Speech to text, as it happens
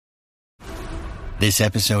This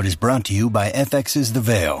episode is brought to you by FX's The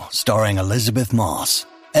Veil, starring Elizabeth Moss.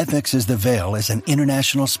 FX's The Veil is an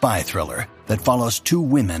international spy thriller that follows two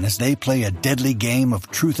women as they play a deadly game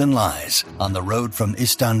of truth and lies on the road from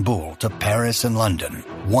Istanbul to Paris and London.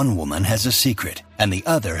 One woman has a secret, and the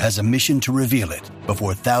other has a mission to reveal it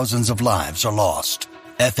before thousands of lives are lost.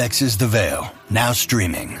 FX's The Veil, now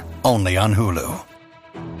streaming, only on Hulu.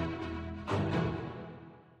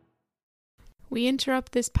 We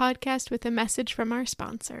interrupt this podcast with a message from our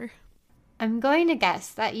sponsor. I'm going to guess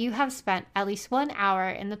that you have spent at least 1 hour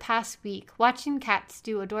in the past week watching cats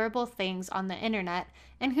do adorable things on the internet,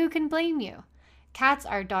 and who can blame you? Cats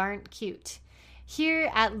are darn cute. Here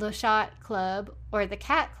at Le Chat Club, or the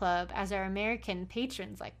Cat Club as our American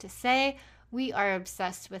patrons like to say, we are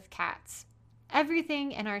obsessed with cats.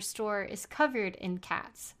 Everything in our store is covered in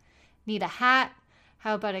cats. Need a hat?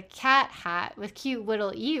 How about a cat hat with cute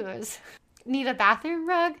little ears? Need a bathroom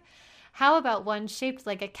rug? How about one shaped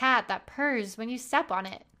like a cat that purrs when you step on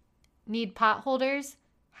it? Need pot holders?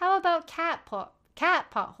 How about cat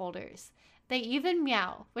pot holders? They even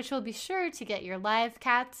meow, which will be sure to get your live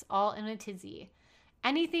cats all in a tizzy.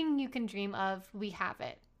 Anything you can dream of, we have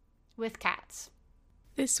it. With cats.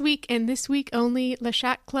 This week and this week only, Le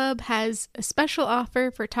Chat Club has a special offer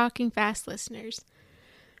for Talking Fast listeners.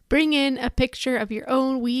 Bring in a picture of your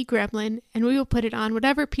own wee gremlin, and we will put it on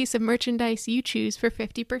whatever piece of merchandise you choose for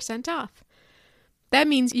 50% off. That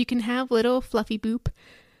means you can have little Fluffy Boop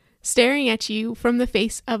staring at you from the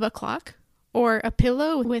face of a clock, or a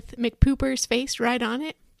pillow with McPooper's face right on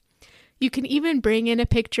it. You can even bring in a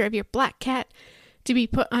picture of your black cat to be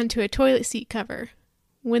put onto a toilet seat cover.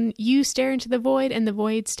 When you stare into the void and the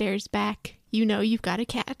void stares back, you know you've got a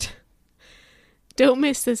cat. Don't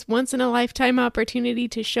miss this once-in-a-lifetime opportunity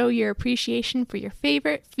to show your appreciation for your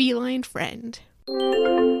favorite feline friend.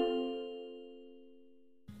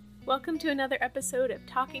 Welcome to another episode of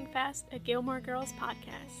Talking Fast, a Gilmore Girls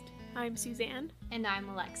podcast. I'm Suzanne. And I'm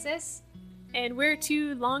Alexis. And we're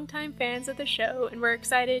two longtime fans of the show, and we're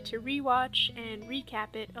excited to rewatch and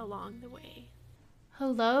recap it along the way.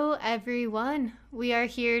 Hello, everyone. We are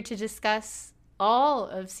here to discuss all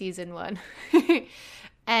of Season 1.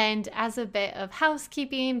 And as a bit of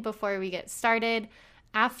housekeeping before we get started,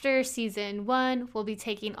 after Season 1, we'll be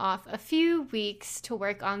taking off a few weeks to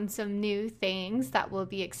work on some new things that we'll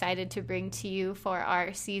be excited to bring to you for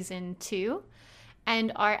our Season 2.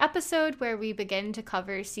 And our episode where we begin to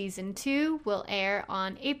cover Season 2 will air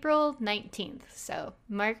on April 19th, so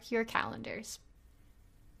mark your calendars.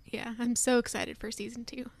 Yeah, I'm so excited for Season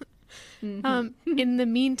 2. In the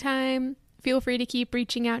meantime, feel free to keep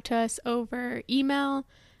reaching out to us over email.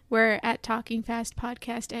 We're at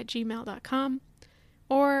talkingfastpodcast@gmail.com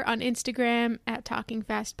or on Instagram at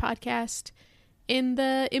talkingfastpodcast. In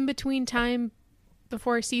the in-between time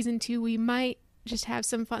before Season 2, we might just have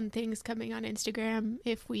some fun things coming on Instagram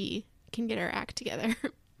if we can get our act together.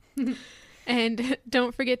 And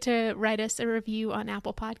don't forget to write us a review on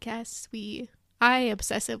Apple Podcasts. I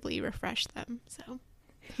obsessively refresh them, so.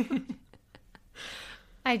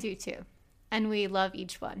 I do too. And we love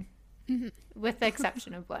each one. Mm-hmm. With the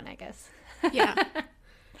exception of one, I guess. Yeah.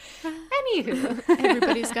 Anywho.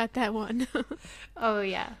 Everybody's got that one. Oh,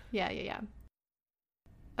 yeah. Yeah.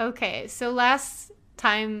 Okay, so last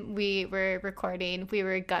time we were recording, we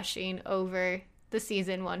were gushing over the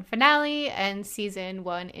Season 1 finale and Season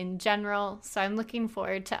 1 in general. So I'm looking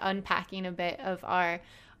forward to unpacking a bit of our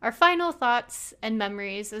final thoughts and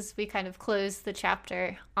memories as we kind of close the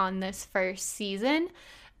chapter on this first season.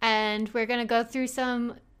 And we're going to go through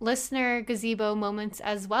some listener gazebo moments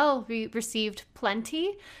as well. We received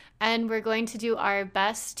plenty, and we're going to do our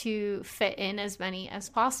best to fit in as many as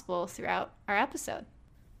possible throughout our episode.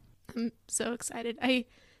 I'm so excited. I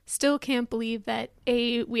still can't believe that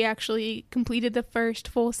A, we actually completed the first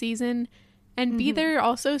full season, and B, there are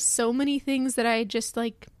also so many things that I just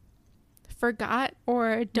forgot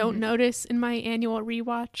or don't notice in my annual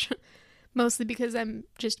rewatch. Mostly because I'm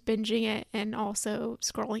just binging it and also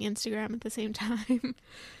scrolling Instagram at the same time.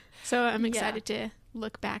 So I'm excited to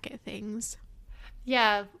look back at things.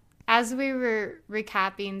 Yeah. As we were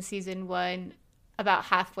recapping Season 1, about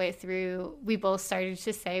halfway through, we both started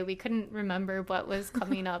to say we couldn't remember what was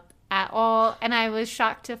coming up at all. And I was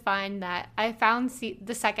shocked to find that I found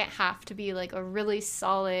the second half to be a really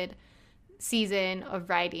solid season of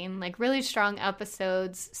writing, really strong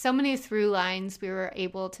episodes, so many through lines we were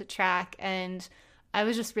able to track, and I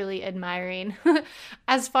was just really admiring.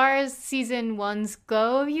 As far as Season 1s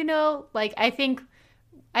go, I think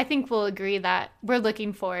we'll agree that we're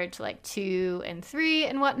looking forward to 2 and 3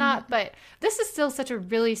 and whatnot, but this is still such a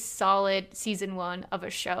really solid Season 1 of a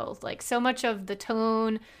show. So much of the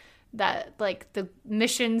tone, that like the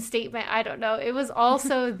mission statement, I don't know, it was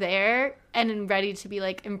also there and ready to be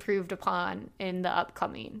like improved upon in the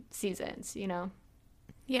upcoming seasons, you know?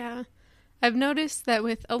 Yeah. I've noticed that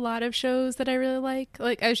with a lot of shows that I really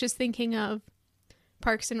like I was just thinking of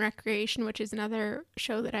Parks and Recreation, which is another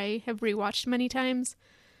show that I have rewatched many times.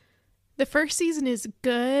 The first season is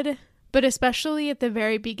good, but especially at the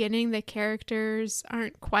very beginning, the characters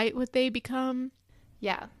aren't quite what they become.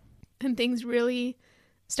 Yeah. And things really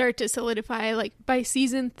start to solidify. Like by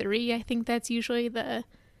season 3, I think that's usually the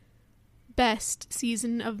best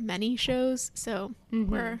season of many shows. So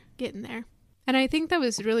we're getting there. And I think that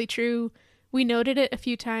was really true. We noted it a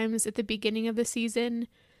few times at the beginning of the season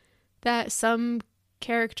that some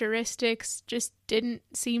characteristics just didn't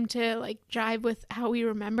seem to like jive with how we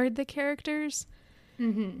remembered the characters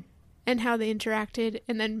and how they interacted.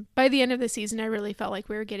 And then by the end of the season, I really felt like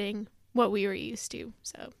we were getting what we were used to.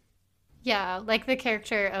 So yeah, like the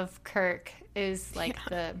character of Kirk is like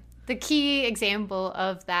the key example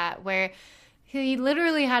of that, where he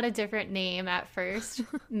literally had a different name at first.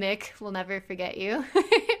 Mick, will never forget you.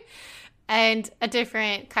 And a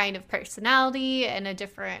different kind of personality and a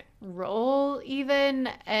different role even.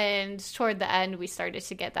 And toward the end, we started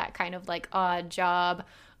to get that kind of like odd job,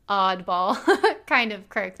 oddball kind of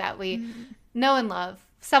Kirk that we know and love.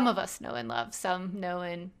 Some of us know and love, some know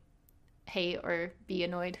and hate or be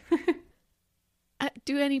annoyed.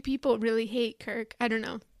 Do any people really hate Kirk? I don't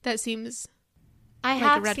know. That seems I like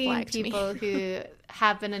have a red seen flag to me. people who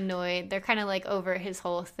have been annoyed. They're kind of like over his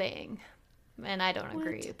whole thing. And I don't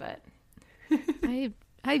agree, but...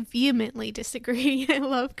 I vehemently disagree. I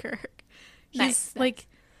love Kirk. He's like,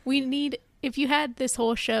 we need, if you had this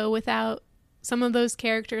whole show without some of those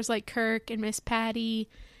characters like Kirk and Miss Patty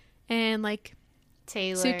and like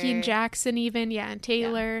Taylor. Suki and Jackson even, and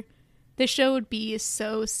Taylor, the show would be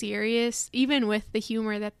so serious, even with the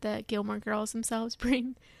humor that the Gilmore Girls themselves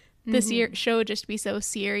bring. This show would just be so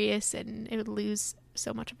serious and it would lose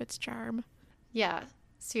so much of its charm. Yeah,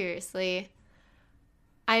 seriously.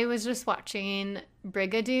 I was just watching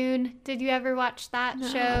Brigadoon. Did you ever watch that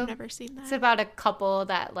show? I've never seen that. It's about a couple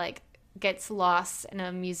that like gets lost in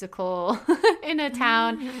a musical in a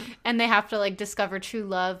town and they have to like discover true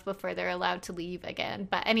love before they're allowed to leave again.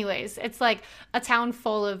 But anyways, it's like a town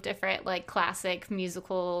full of different like classic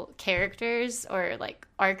musical characters or like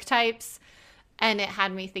archetypes. And it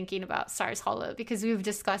had me thinking about Stars Hollow because we've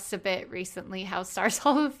discussed a bit recently how Stars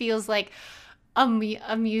Hollow feels like a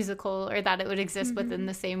musical, or that it would exist within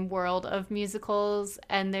the same world of musicals.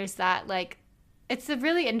 And there's that like, it's a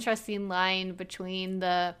really interesting line between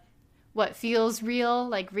the what feels real,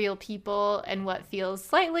 like real people, and what feels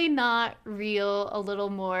slightly not real, a little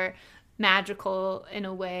more magical in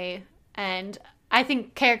a way. And I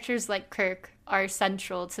think characters like Kirk are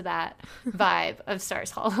central to that vibe of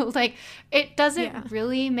Stars Hollow. Like, it doesn't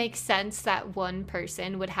really make sense that one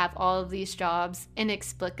person would have all of these jobs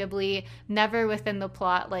inexplicably, never within the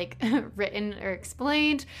plot, like, written or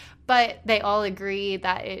explained, but they all agree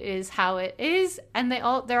that it is how it is, and they're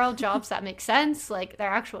all jobs that make sense, like, they're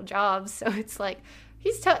actual jobs. So it's like,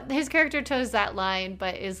 his character toes that line,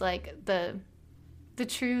 but is, like, the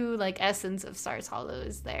true, like, essence of Stars Hollow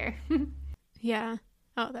is there. Yeah.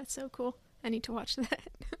 Oh, that's so cool. I need to watch that.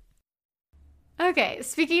 Okay,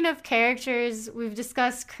 speaking of characters, we've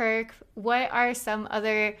discussed Kirk. What are some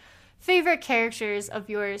other favorite characters of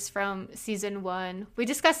yours from season 1? We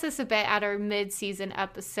discussed this a bit at our mid-season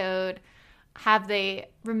episode. Have they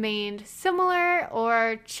remained similar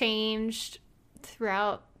or changed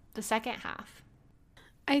throughout the second half?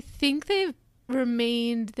 I think they've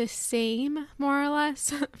remained the same, more or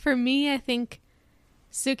less. For me, I think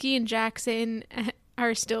Suki and Jackson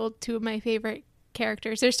are still two of my favorite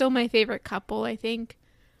characters. They're still my favorite couple, I think.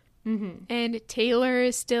 And Taylor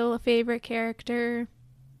is still a favorite character.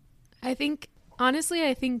 I think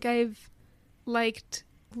I've liked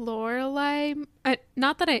Lorelai.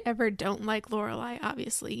 Not that I ever don't like Lorelai,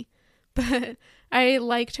 obviously, but I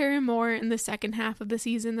liked her more in the second half of the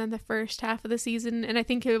season than the first half of the season. And I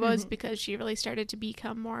think it was because she really started to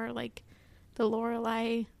become more like the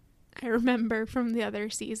Lorelai I remember from the other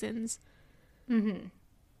seasons.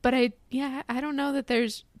 But I don't know that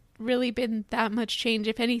there's really been that much change.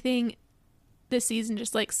 If anything, this season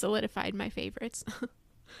just like solidified my favorites.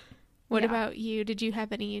 What about you? Did you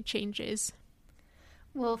have any changes?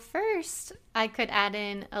 Well, first, I could add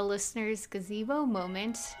in a listener's gazebo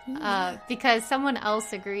moment because someone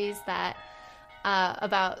else agrees that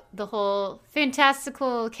about the whole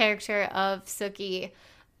fantastical character of Suki.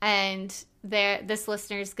 And this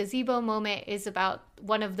listener's gazebo moment is about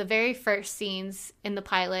one of the very first scenes in the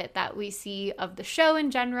pilot that we see of the show in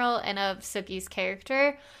general and of Suki's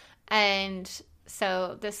character. And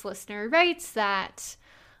so this listener writes that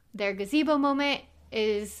their gazebo moment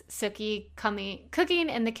is Sookie cooking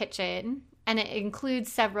in the kitchen, and it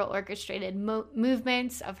includes several orchestrated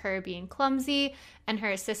movements of her being clumsy and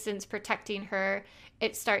her assistants protecting her.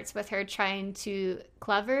 It starts with her trying to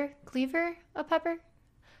cut a pepper.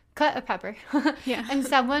 Yeah. And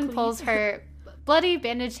someone pulls her bloody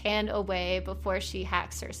bandaged hand away before she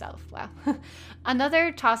hacks herself. Wow.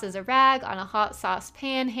 Another tosses a rag on a hot sauce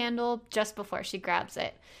pan handle just before she grabs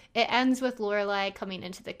it. It ends with Lorelai coming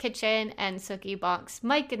into the kitchen and Sookie bonks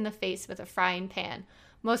Mike in the face with a frying pan.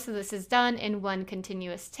 Most of this is done in one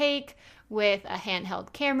continuous take with a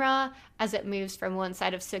handheld camera as it moves from one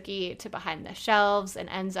side of Sookie to behind the shelves and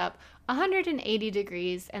ends up 180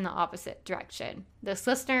 degrees in the opposite direction. This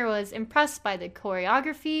listener was impressed by the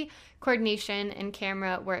choreography, coordination, and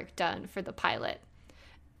camera work done for the pilot.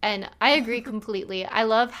 And I agree completely. I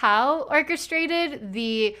love how orchestrated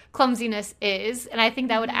the clumsiness is, and I think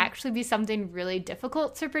that would actually be something really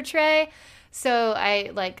difficult to portray. So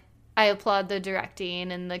I applaud the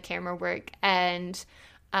directing and the camera work and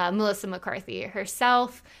Melissa McCarthy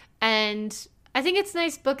herself. And I think it's a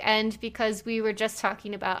nice bookend because we were just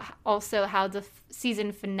talking about also how the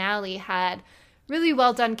season finale had really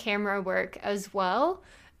well done camera work as well.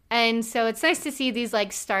 And so it's nice to see these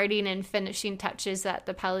like starting and finishing touches that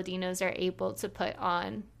the Palladinos are able to put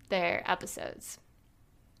on their episodes.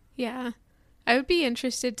 Yeah. I would be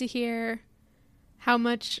interested to hear how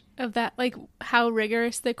much of that, like how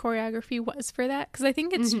rigorous the choreography was for that. Because I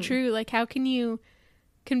think it's true. Like, how can you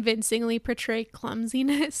convincingly portray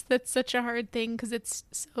clumsiness? That's such a hard thing because it's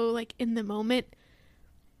so like in the moment.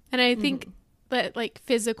 And I think that like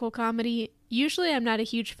physical comedy, usually I'm not a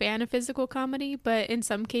huge fan of physical comedy, but in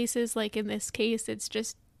some cases, like in this case, it's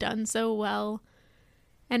just done so well.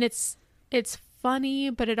 And it's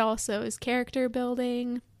funny, but it also is character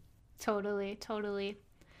building. Totally.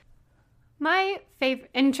 My favorite,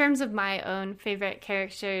 in terms of my own favorite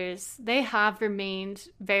characters, they have remained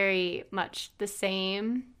very much the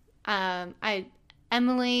same.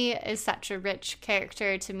 Emily is such a rich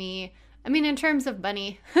character to me. I mean, in terms of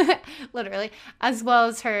money, literally, as well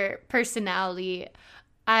as her personality.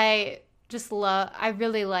 I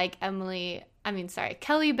really like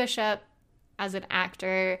Kelly Bishop as an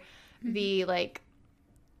actor. I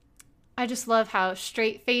just love how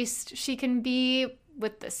straight-faced she can be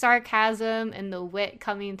with the sarcasm and the wit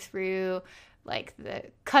coming through, like the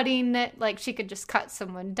cutting it, like she could just cut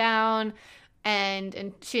someone down.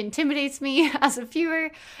 And she intimidates me as a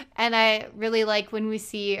viewer, and I really like when we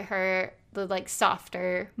see her, the like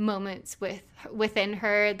softer moments within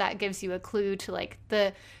her that gives you a clue to like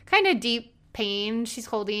the kind of deep pain she's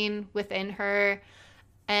holding within her.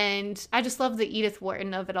 And I just love the Edith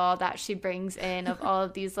Wharton of it all that she brings in, of all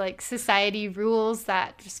of these like society rules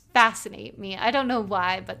that just fascinate me. I don't know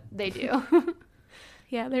why, but they do.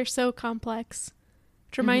 Yeah, they're so complex.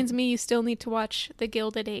 Which reminds me, you still need to watch The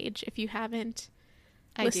Gilded Age if you haven't.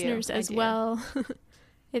 Listeners as well.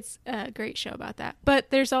 It's a great show about that.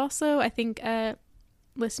 But there's also, I think, a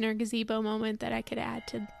listener gazebo moment that I could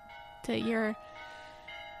add to your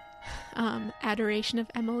adoration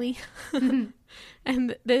of Emily.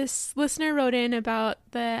 And this listener wrote in about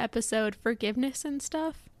the episode Forgiveness and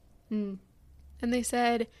Stuff. And they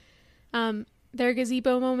said their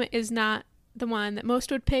gazebo moment is not the one that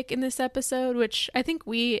most would pick in this episode, which I think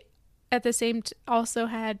we at the same also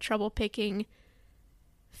had trouble picking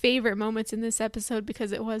favorite moments in this episode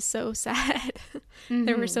because it was so sad.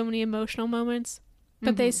 There were so many emotional moments.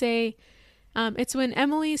 But they say it's when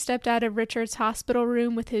Emily stepped out of Richard's hospital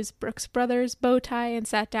room with his Brooks Brothers bow tie and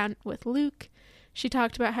sat down with Luke. She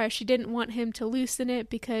talked about how she didn't want him to loosen it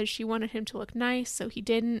because she wanted him to look nice, so he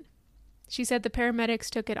didn't. She said the paramedics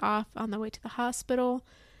took it off on the way to the hospital.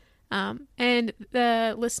 And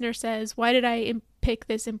the listener says, why did I pick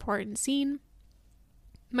this important scene?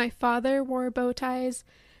 My father wore bow ties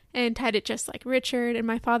and tied it just like Richard, and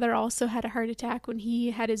my father also had a heart attack when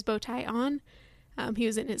he had his bow tie on. He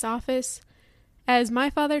was in his office. As my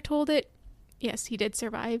father told it, yes, he did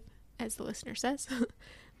survive, as the listener says.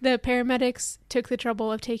 The paramedics took the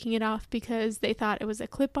trouble of taking it off because they thought it was a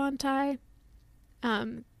clip-on tie.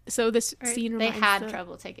 So this scene reminds they had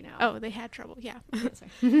trouble taking it off. Oh, they had trouble, yeah.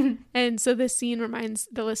 And so this scene reminds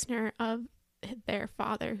the listener of their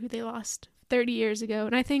father, who they lost 30 years ago.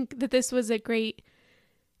 And I think that this was a great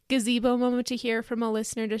gazebo moment to hear from a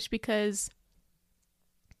listener, just because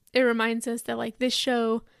it reminds us that like this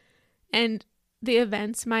show and the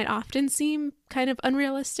events might often seem kind of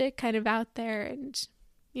unrealistic, kind of out there, and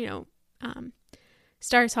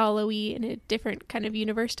Stars Hollow-y in a different kind of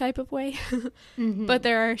universe type of way. But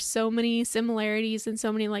there are so many similarities and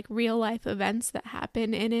so many like real life events that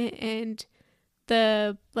happen in it, and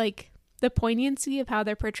the poignancy of how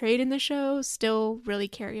they're portrayed in the show still really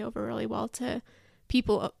carry over really well to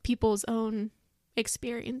people's own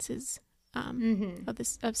experiences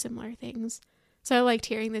of similar things. So I liked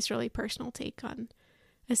hearing this really personal take on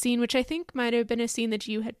a scene, which I think might have been a scene that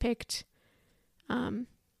you had picked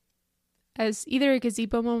as either a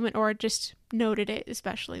gazebo moment or just noted it,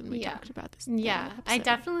 especially when we talked about this. Yeah,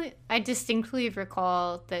 I distinctly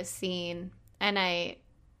recall this scene, and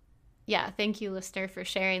thank you, listener, for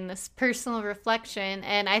sharing this personal reflection.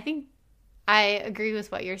 And I think I agree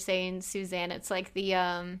with what you're saying, Suzanne. It's like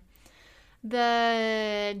the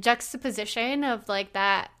juxtaposition of like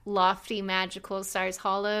that lofty, magical Stars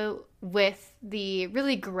Hollow with the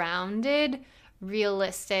really grounded,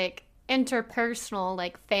 realistic, interpersonal,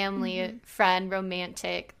 like family, friend,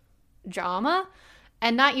 romantic drama.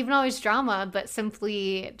 And not even always drama, but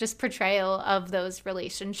simply just portrayal of those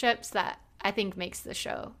relationships that I think makes the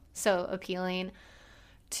show so appealing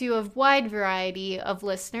to a wide variety of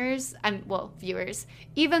listeners and viewers,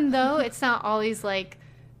 even though it's not always like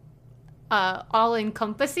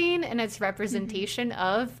all-encompassing in its representation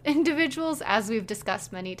of individuals, as we've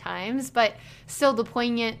discussed many times, but still the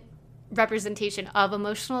poignant representation of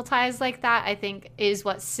emotional ties like that, I think, is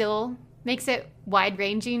what still makes it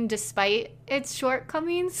wide-ranging despite its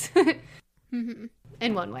shortcomings. In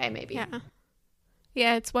one way, maybe.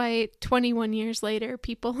 Yeah, it's why 21 years later,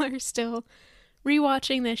 people are still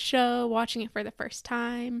rewatching this show, watching it for the first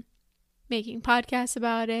time, making podcasts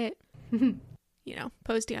about it,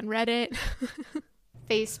 posting on Reddit,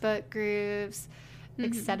 Facebook groups,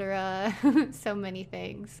 etc. So many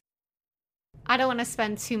things. I don't want to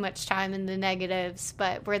spend too much time in the negatives,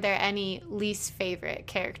 but were there any least favorite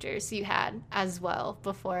characters you had as well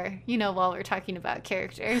before, while we're talking about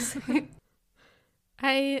characters?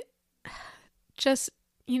 I just,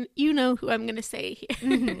 you know who I'm going to say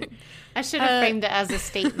here. I should have framed it as a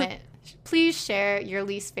statement. Please share your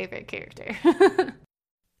least favorite character.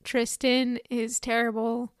 Tristan is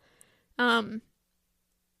terrible. And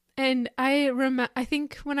I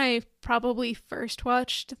think when I probably first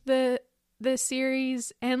watched the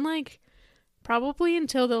series, and like probably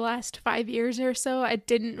until the last 5 years or so, I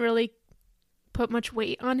didn't really put much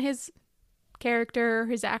weight on his character or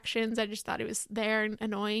his actions. I just thought it was there and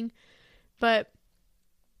annoying. But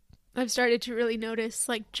I've started to really notice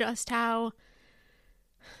like just how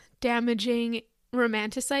damaging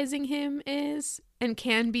romanticizing him is and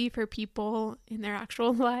can be for people in their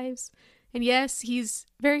actual lives. And yes, he's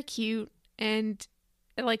very cute and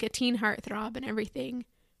like a teen heartthrob and everything,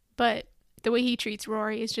 but the way he treats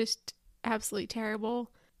Rory is just absolutely terrible.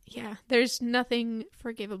 Yeah, there's nothing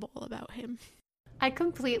forgivable about him. I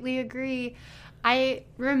completely agree. I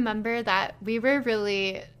remember that we were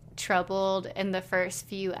really troubled in the first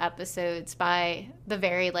few episodes by the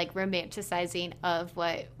very like romanticizing of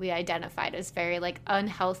what we identified as very like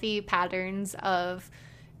unhealthy patterns of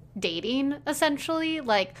dating, essentially.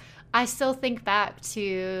 Like, I still think back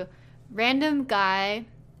to random guy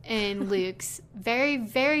in Luke's very,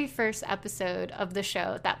 very first episode of the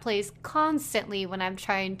show that plays constantly when I'm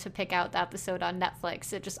trying to pick out the episode on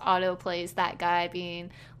Netflix. It just auto plays that guy being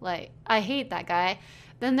like, I hate that guy.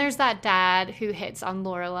 Then there's that dad who hits on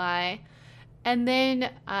Lorelai. And then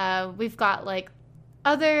we've got like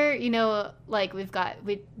other, we've got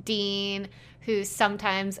with Dean, who's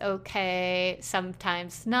sometimes okay,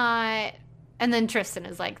 sometimes not. And then Tristan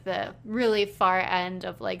is like the really far end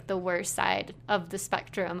of like the worst side of the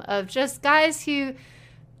spectrum of just guys who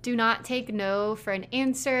do not take no for an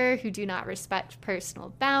answer, who do not respect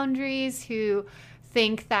personal boundaries, who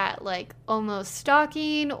think that like almost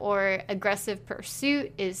stalking or aggressive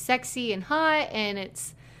pursuit is sexy and hot. And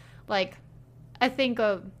it's like, I think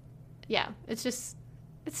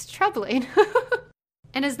it's troubling.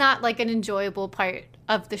 And is not like an enjoyable part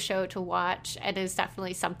of the show to watch. It is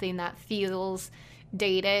definitely something that feels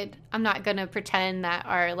dated. I'm not going to pretend that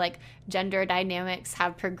our like gender dynamics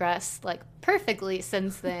have progressed like perfectly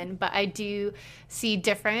since then, but I do see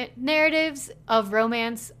different narratives of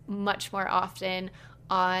romance much more often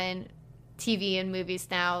on TV and movies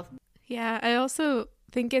now. Yeah, I also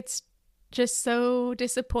think it's just so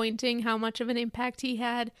disappointing how much of an impact he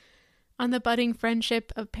had on the budding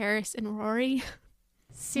friendship of Paris and Rory.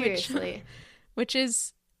 Seriously. Which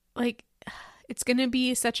is like, it's going to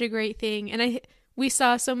be such a great thing. And we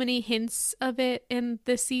saw so many hints of it in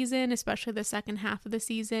this season, especially the second half of the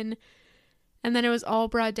season. And then it was all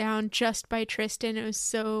brought down just by Tristan. It was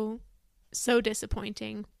so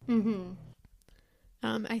disappointing. Mm-hmm.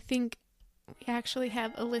 I think we actually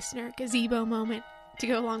have a listener gazebo moment to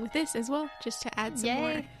go along with this as well, just to add some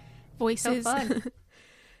more voices. So fun.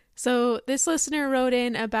 So this listener wrote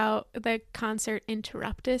in about the Concert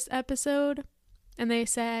Interruptus episode, and they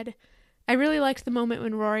said, I really liked the moment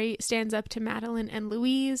when Rory stands up to Madeline and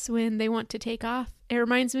Louise when they want to take off. It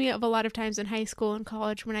reminds me of a lot of times in high school and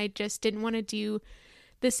college when I just didn't want to do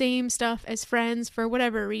the same stuff as friends for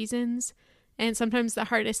whatever reasons. And sometimes the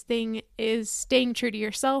hardest thing is staying true to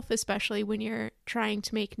yourself, especially when you're trying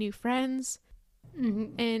to make new friends.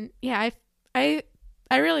 Mm-hmm. And yeah, I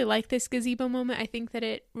really like this gazebo moment. I think that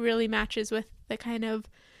it really matches with the kind of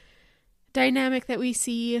dynamic that we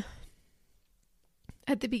see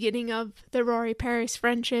at the beginning of the Rory Paris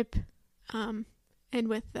friendship, and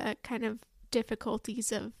with the kind of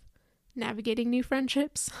difficulties of navigating new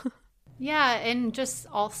friendships. Yeah, and just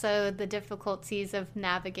also the difficulties of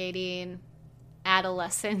navigating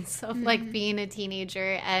adolescence, of like being a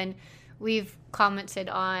teenager. And we've commented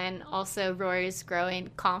on also Rory's growing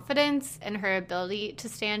confidence and her ability to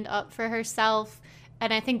stand up for herself.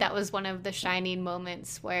 And I think that was one of the shining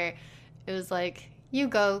moments where it was like, you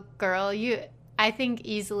go, girl. I think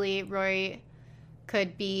easily Rory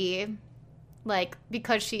could be like,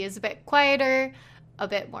 because she is a bit quieter, a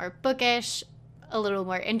bit more bookish, a little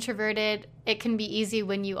more introverted, it can be easy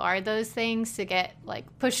when you are those things to get like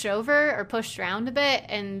pushed over or pushed around a bit,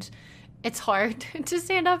 and it's hard to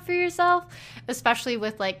stand up for yourself, especially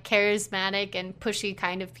with like charismatic and pushy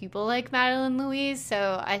kind of people like Madeline Louise.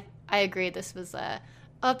 So I agree this was a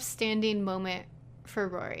upstanding moment for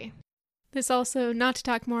Rory. This also, not to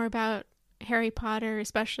talk more about Harry Potter,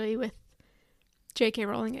 especially with J.K.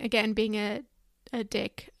 Rowling again being a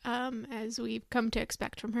dick, as we've come to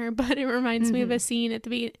expect from her, but it reminds me of a scene at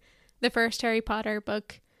the first Harry Potter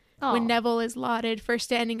book when Neville is lauded for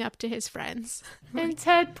standing up to his friends. And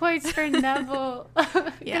 10 points for Neville.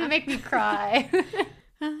 Gonna make me cry.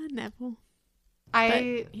 Neville.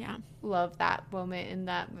 I love that moment in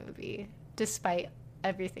that movie, despite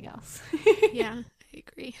everything else. Yeah, I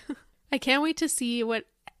agree. I can't wait to see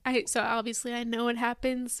so obviously I know what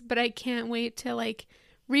happens, but I can't wait to like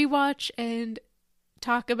rewatch and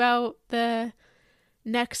talk about the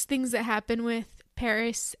next things that happen with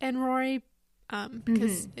Paris and Rory,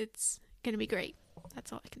 because it's gonna be great.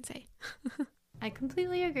 That's all I can say. I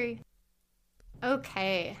completely agree.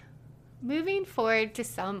 Okay, moving forward to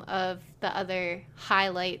some of the other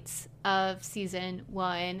highlights of season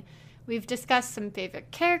 1. We've discussed some favorite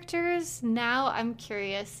characters. Now I'm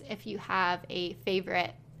curious if you have a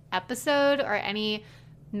favorite episode or any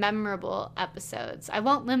memorable episodes. I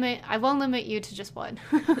won't limit you to just one.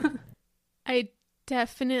 I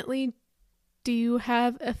definitely do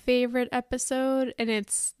have a favorite episode, and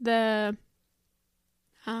it's the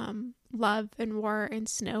Love and War and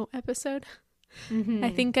Snow episode. I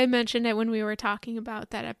think I mentioned it when we were talking about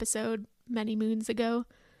that episode many moons ago.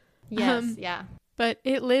 Yes, yeah. But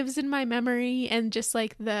it lives in my memory, and just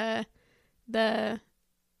like the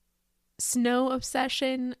snow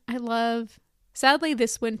obsession, I love. Sadly,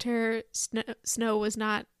 this winter, snow was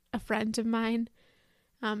not a friend of mine,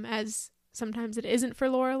 as sometimes it isn't for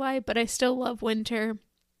Lorelai, but I still love winter.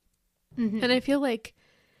 And I feel like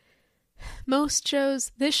most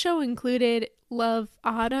shows, this show included, love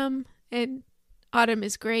autumn, and autumn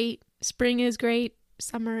is great, spring is great,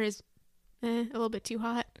 summer is a little bit too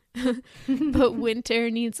hot, but winter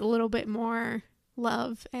needs a little bit more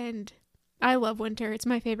love, and I love winter. It's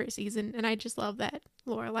my favorite season, and I just love that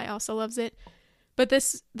Lorelai also loves it. But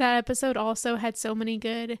that episode also had so many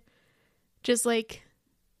good, just like,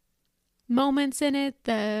 moments in it.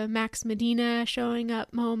 The Max Medina showing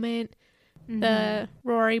up moment, the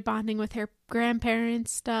Rory bonding with her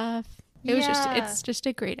grandparents stuff. It's just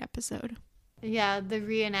a great episode. Yeah, the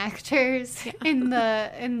reenactors in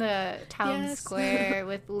the town square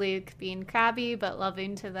with Luke being crabby but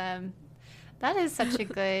loving to them. That is such a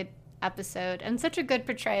good episode and such a good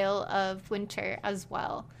portrayal of winter as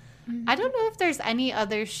well. I don't know if there's any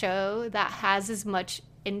other show that has as much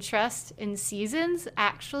interest in seasons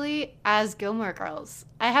actually as Gilmore Girls.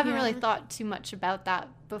 I haven't really thought too much about that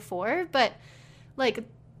before, but like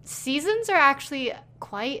seasons are actually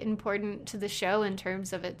quite important to the show in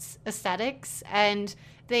terms of its aesthetics, and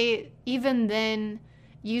they even then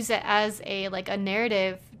use it as a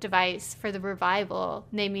narrative device for the revival,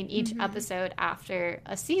 naming each episode after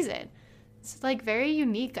a season. It's like very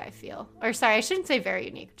unique, I feel. Or sorry, I shouldn't say very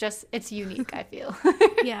unique, just it's unique, I feel.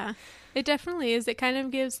 Yeah, it definitely is. It kind of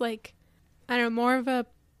gives more of a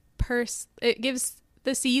it gives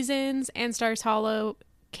the seasons and Stars Hollow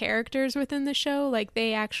characters within the show, like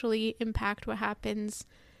they actually impact what happens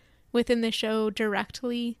within the show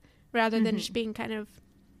directly, rather than just being kind of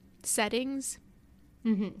settings,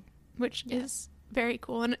 which Yeah. is very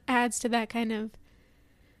cool and adds to that kind of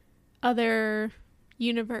other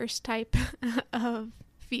universe type of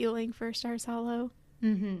feeling for Stars Hollow.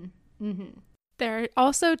 There are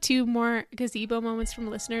also 2 more gazebo moments from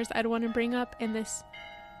listeners I'd want to bring up in this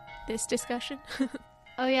discussion.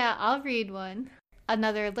 Oh yeah, I'll read one.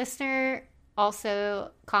 Another listener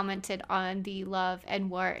also commented on the Love and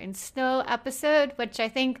War and Snow episode, which I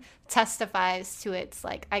think testifies to its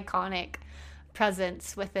like iconic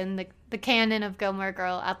presence within the canon of Gilmore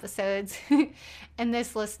Girl episodes. And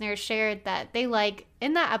this listener shared that they like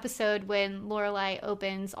in that episode when Lorelai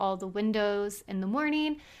opens all the windows in the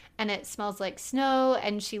morning and it smells like snow,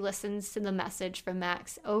 and she listens to the message from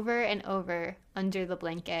Max over and over under the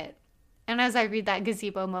blanket. And as I read that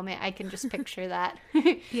gazebo moment, I can just picture that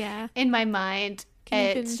Yeah. in my mind.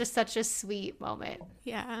 It's even- just such a sweet moment.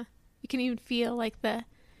 Yeah. You can even feel like the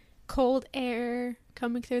cold air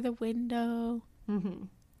coming through the window.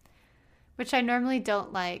 Which I normally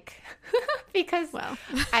don't like because Well.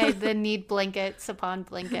 I then need blankets upon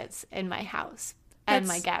blankets in my house. And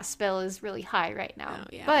my That's- gas bill is really high right now. Oh,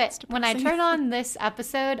 yeah, that's But when I depressing. turn on this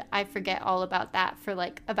episode, I forget all about that for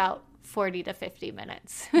like about 40 to 50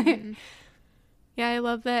 minutes. Yeah, I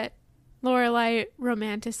love that Lorelai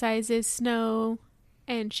romanticizes snow,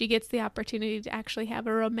 and she gets the opportunity to actually have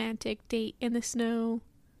a romantic date in the snow.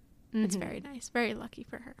 It's very nice. Very lucky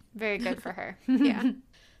for her. Very good for her. Yeah.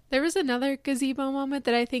 There was another gazebo moment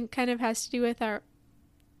that I think kind of has to do with our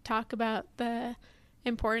talk about the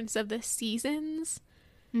importance of the seasons.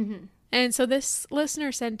 And so this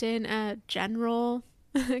listener sent in a general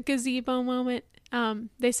gazebo moment.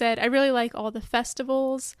 They said, I really like all the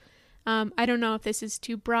festivals. I don't know if this is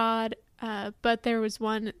too broad, but there was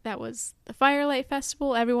one that was the Firelight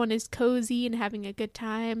Festival. Everyone is cozy and having a good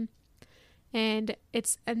time. And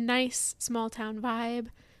it's a nice small town vibe.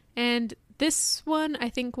 And this one, I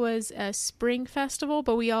think, was a spring festival,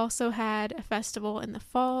 but we also had a festival in the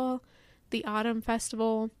fall, the autumn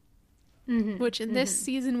festival, which in this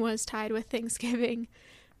season was tied with Thanksgiving.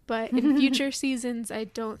 But in future seasons, I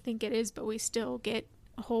don't think it is, but we still get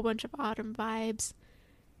a whole bunch of autumn vibes.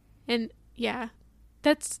 And yeah,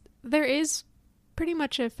 there is pretty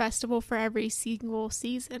much a festival for every single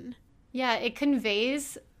season. Yeah, it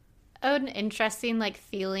conveys an interesting like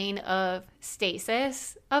feeling of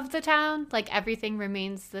stasis of the town. Like everything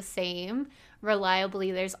remains the same.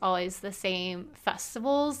 Reliably, there's always the same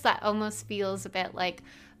festivals. That almost feels a bit like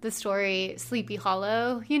the story Sleepy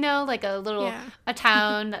Hollow, you know, like a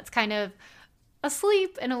town that's kind of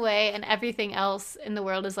asleep in a way, and everything else in the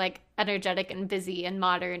world is like energetic and busy and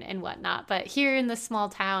modern and whatnot. But here in the small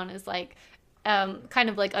town is like kind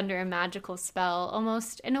of like under a magical spell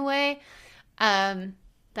almost in a way.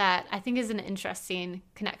 That I think is an interesting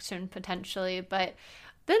connection potentially. But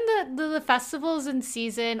then the festivals in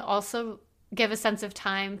season also give a sense of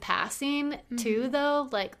time passing too, though.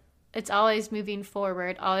 Like it's always moving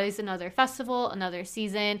forward, always another festival, another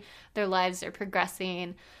season. Their lives are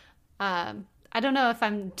progressing. I don't know if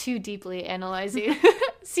I'm too deeply analyzing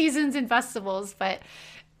seasons and festivals, but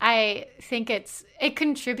I think it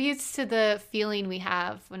contributes to the feeling we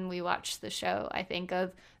have when we watch the show, I think,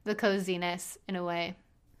 of the coziness in a way.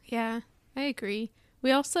 Yeah, I agree.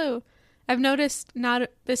 I've noticed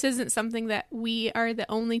this isn't something that we are the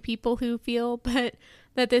only people who feel, but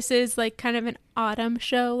that this is like kind of an autumn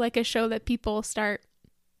show, like a show that people start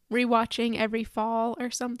rewatching every fall or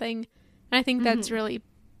something. And I think that's really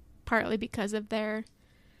partly because of their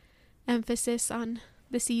emphasis on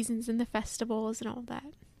the seasons and the festivals and all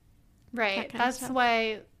that. Right. That kind of That's stuff.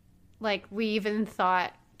 why like we even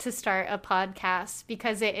thought to start a podcast,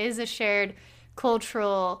 because it is a shared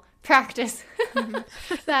cultural practice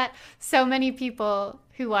that so many people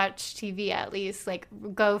who watch TV at least like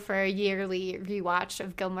go for a yearly rewatch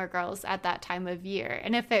of Gilmore Girls at that time of year.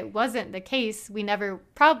 And if it wasn't the case, we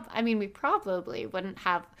we probably wouldn't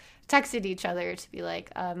have texted each other to be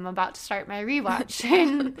like, I'm about to start my rewatch,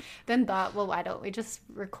 and then thought, well, why don't we just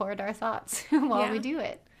record our thoughts while we do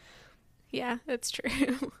it? Yeah, that's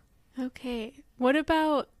true. Okay.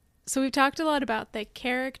 So we've talked a lot about the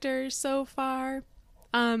characters so far.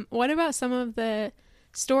 What about some of the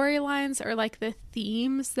storylines or like the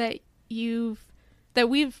themes that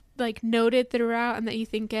we've like noted throughout and that you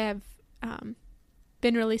think have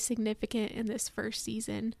been really significant in this first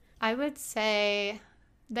season? I would say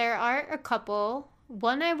there are a couple.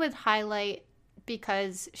 One I would highlight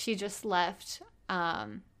because she just left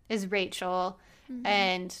is Rachel,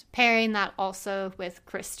 and pairing that also with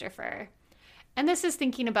Christopher. And this is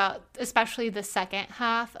thinking about especially the second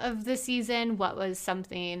half of the season, what was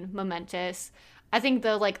something momentous. I think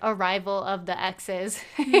the like arrival of the exes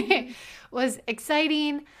was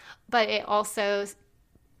exciting, but it also,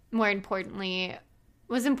 more importantly,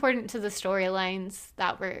 was important to the storylines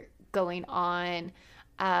that were going on.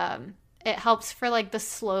 It helps for like the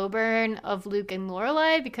slow burn of Luke and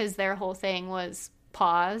Lorelai because their whole thing was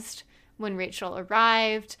paused when Rachel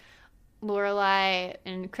arrived. Lorelai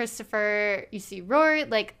and Christopher, you see Rory,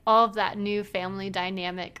 like all of that new family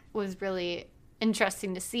dynamic was really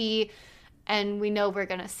interesting to see. And we know we're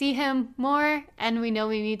going to see him more, and we know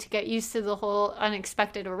we need to get used to the whole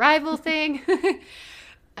unexpected arrival thing.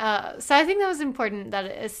 So I think that was important that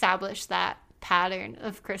it established that pattern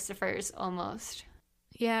of Christopher's almost.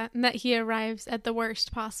 Yeah, and that he arrives at the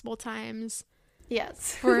worst possible times.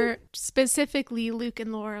 Yes. For specifically Luke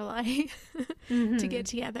and Lorelai to get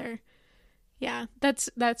together. Yeah,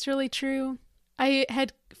 that's really true. I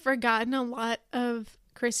had forgotten a lot of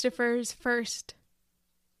Christopher's first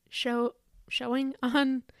showing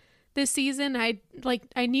on this season.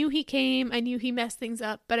 I knew he came, I knew he messed things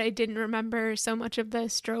up, but I didn't remember so much of the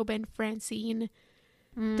Strobe and Francine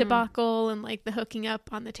debacle and like the hooking up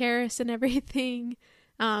on the terrace and everything.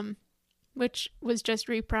 Which was just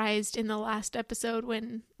reprised in the last episode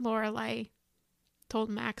when Lorelai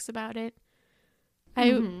told Max about it.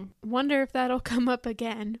 I wonder if that'll come up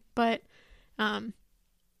again, but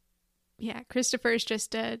yeah, Christopher's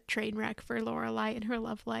just a train wreck for Lorelai and her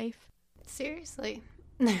love life. Seriously.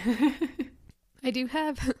 I do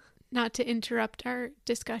have, not to interrupt our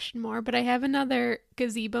discussion more, but I have another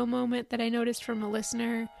gazebo moment that I noticed from a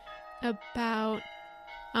listener about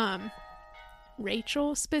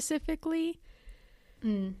Rachel specifically.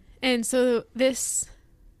 And so this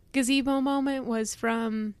gazebo moment was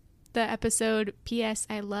from the episode P.S.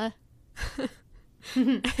 I Love.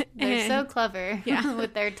 They're so clever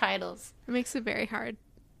with their titles. It makes it very hard.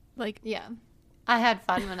 Yeah. I had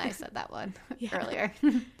fun when I said that one earlier. ...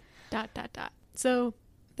 So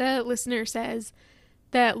the listener says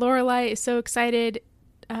that Lorelai is so excited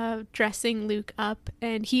dressing Luke up,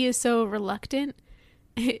 and he is so reluctant.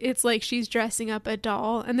 It's like she's dressing up a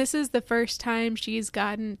doll, and this is the first time she's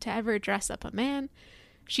gotten to ever dress up a man.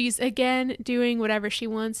 She's again doing whatever she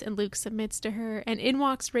wants, and Luke submits to her, and in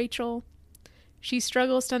walks Rachel. She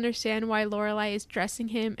struggles to understand why Lorelai is dressing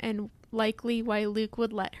him, and likely why Luke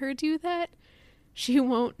would let her do that. She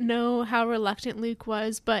won't know how reluctant Luke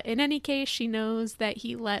was, but in any case, she knows that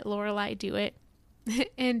he let Lorelai do it.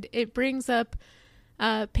 And it brings up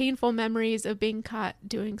painful memories of being caught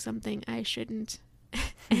doing something I shouldn't.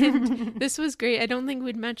 And this was great. I don't think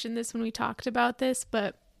we'd mentioned this when we talked about this,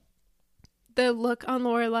 but the look on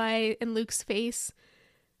Lorelai and Luke's face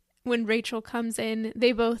when Rachel comes in,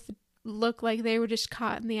 they both look like they were just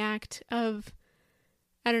caught in the act of,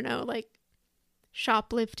 I don't know, like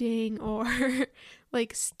shoplifting or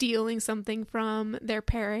like stealing something from their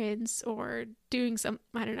parents or doing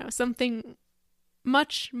something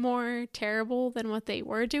much more terrible than what they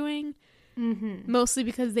were doing. Mostly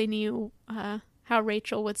because they knew how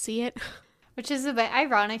Rachel would see it. Which is a bit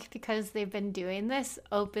ironic because they've been doing this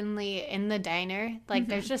openly in the diner. Like,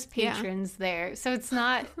 there's just patrons there. So it's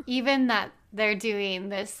not even that they're doing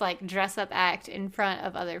this, like, dress-up act in front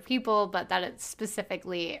of other people, but that it's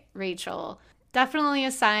specifically Rachel. Definitely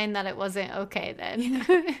a sign that it wasn't okay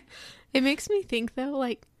then. It makes me think, though,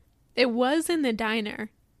 like, it was in the diner.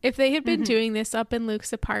 If they had been doing this up in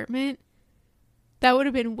Luke's apartment, that would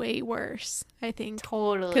have been way worse, I think.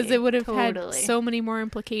 Totally. Because it would have had so many more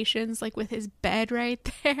implications, like with his bed right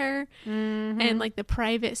there and like the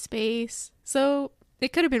private space. So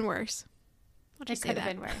it could have been worse. It could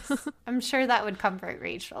have been worse. I'm sure that would comfort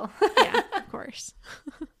Rachel. Yeah, of course.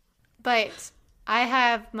 But I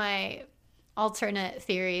have my alternate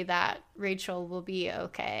theory that Rachel will be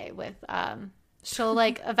okay with she'll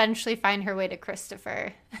like eventually find her way to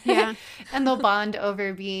Christopher. Yeah. And they'll bond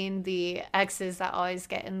over being the exes that always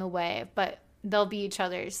get in the way, but they'll be each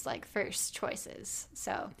other's like first choices.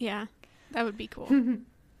 So yeah, that would be cool.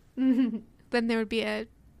 Then there would be a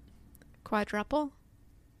quadruple.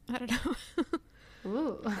 I don't know.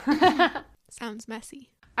 Ooh. Sounds messy.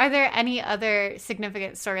 Are there any other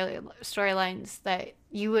significant storylines that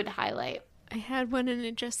you would highlight? I had one and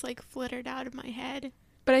it just like flittered out of my head.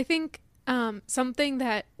 But I think something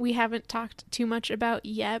that we haven't talked too much about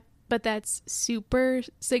yet, but that's super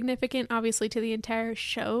significant, obviously, to the entire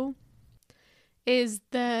show, is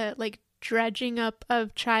the like dredging up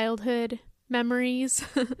of childhood memories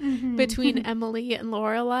between Emily and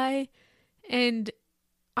Lorelai. And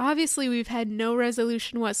obviously we've had no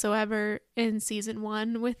resolution whatsoever in season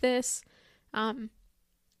 1 with this. And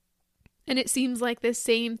it seems like the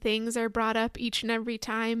same things are brought up each and every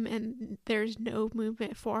time and there's no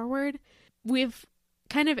movement forward. we've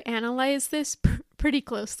kind of analyzed this pretty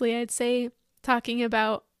closely, I'd say, talking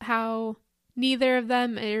about how neither of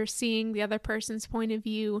them are seeing the other person's point of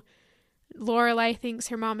view. Lorelai thinks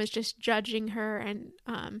her mom is just judging her and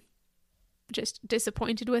just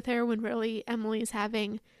disappointed with her, when really Emily's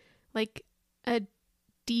having like a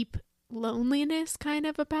deep loneliness kind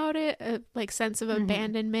of about it, a like sense of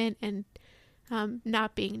abandonment and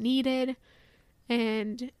not being needed.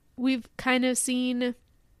 And we've kind of seen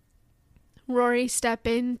Rory step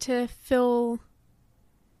in to fill,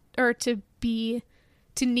 or to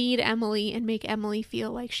need Emily and make Emily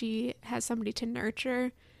feel like she has somebody to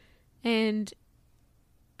nurture. And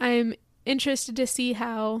I'm interested to see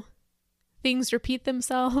how things repeat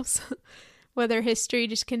themselves, whether history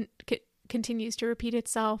just continues to repeat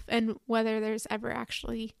itself, and whether there's ever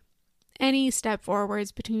actually any step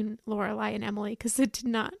forwards between Lorelai and Emily, because it did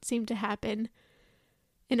not seem to happen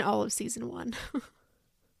in all of season 1.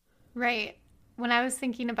 Right. When I was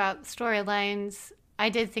thinking about storylines, I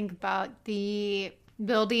did think about the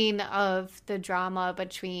building of the drama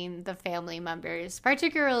between the family members,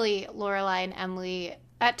 particularly Lorelai and Emily.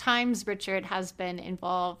 At times, Richard has been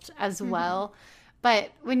involved as well.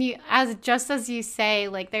 But when you, as you say,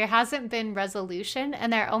 like, there hasn't been resolution,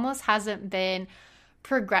 and there almost hasn't been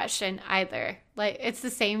progression either. Like, it's the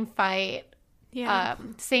same fight,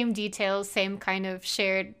 same details, same kind of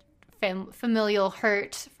shared familial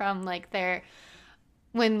hurt from like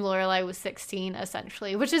when Lorelai was 16,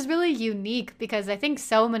 essentially, which is really unique, because I think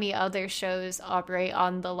so many other shows operate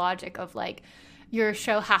on the logic of like, your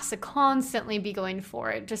show has to constantly be going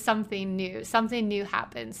forward to something new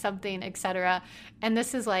happens, something, etc. And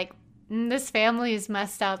this is like, this family is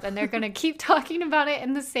messed up, and they're going to keep talking about it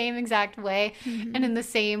in the same exact way and in the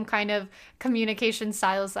same kind of communication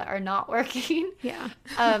styles that are not working. Yeah.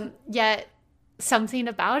 Yet something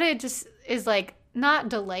about it just is like not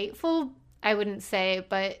delightful, I wouldn't say,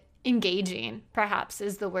 but engaging, perhaps,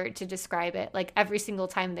 is the word to describe it. Like, every single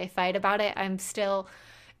time they fight about it,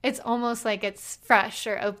 it's almost like it's fresh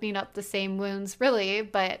or opening up the same wounds, really,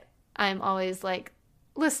 but I'm always like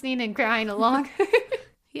listening and crying along.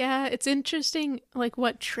 Yeah, it's interesting, like,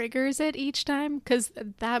 what triggers it each time, because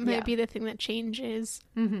that might be the thing that changes,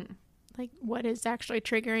 like, what is actually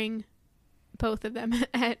triggering both of them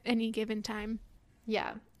at any given time.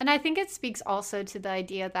 Yeah, and I think it speaks also to the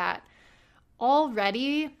idea that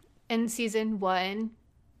already in season 1,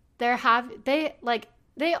 they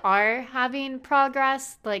are having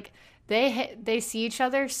progress. Like, they see each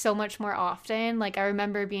other so much more often. Like, I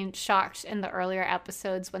remember being shocked in the earlier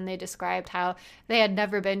episodes when they described how they had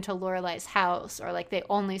never been to Lorelai's house, or like they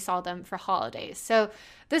only saw them for holidays. So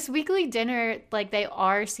this weekly dinner, like, they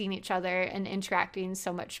are seeing each other and interacting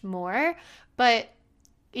so much more. But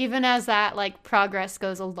even as that like progress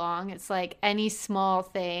goes along, it's like any small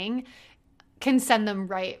thing can send them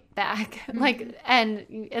right back. Like, and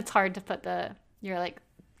it's hard to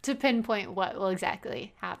to pinpoint what will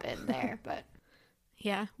exactly happen there, but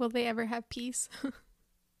yeah, will they ever have peace?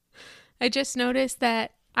 I just noticed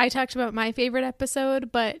that I talked about my favorite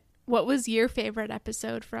episode, but what was your favorite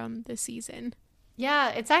episode from the season? Yeah,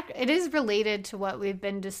 it is related to what we've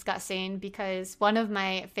been discussing, because one of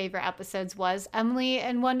my favorite episodes was Emily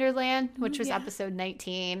in Wonderland, which was episode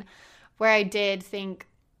 19, where I did think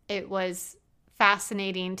it was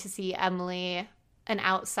fascinating to see Emily, an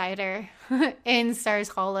outsider in Stars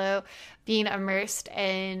Hollow, being immersed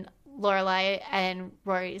in Lorelai and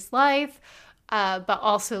Rory's life, but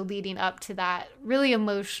also leading up to that really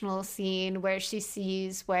emotional scene where she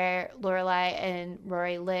sees where Lorelai and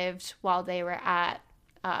Rory lived while they were at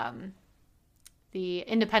the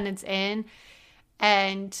Independence Inn.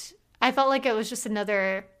 And I felt like it was just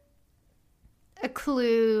a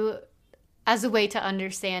clue as a way to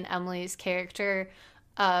understand Emily's character,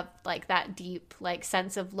 of like that deep like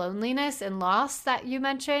sense of loneliness and loss that you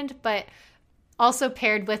mentioned, but also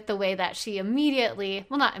paired with the way that she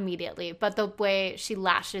not immediately, but the way she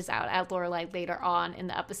lashes out at Lorelai later on in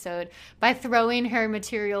the episode by throwing her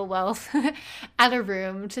material wealth at a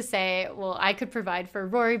room to say, well, I could provide for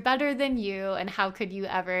Rory better than you, and how could you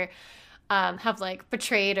ever have like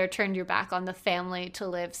betrayed or turned your back on the family to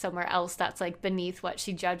live somewhere else that's like beneath what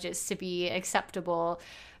she judges to be acceptable.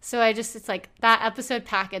 So it's like that episode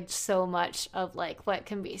packaged so much of like what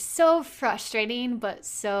can be so frustrating, but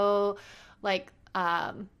so like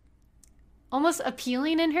almost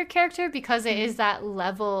appealing in her character, because it is that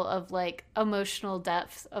level of like emotional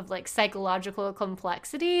depth, of like psychological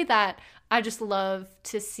complexity that I just love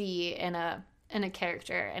to see in a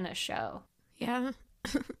character in a show. Yeah.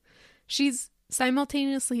 She's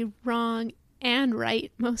simultaneously wrong and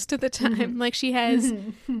right most of the time. Like, she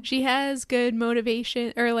has good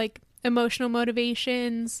motivation, or like emotional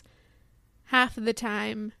motivations half of the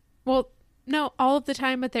time. Well, no, all of the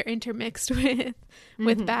time, but they're intermixed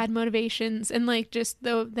with bad motivations, and like just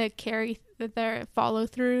the follow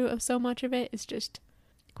through of so much of it is just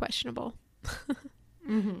questionable,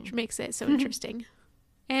 which makes it so interesting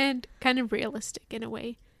and kind of realistic in a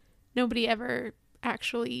way. Nobody ever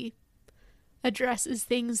actually addresses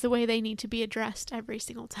things the way they need to be addressed every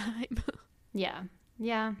single time.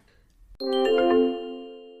 Yeah.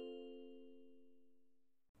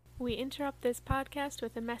 We interrupt this podcast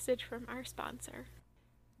with a message from our sponsor.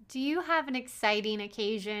 Do you have an exciting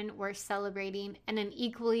occasion worth celebrating in an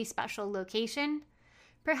equally special location?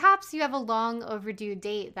 Perhaps you have a long overdue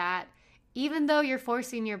date that, even though you're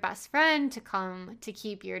forcing your best friend to come to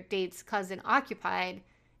keep your date's cousin occupied,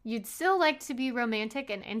 you'd still like to be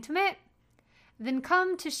romantic and intimate? Then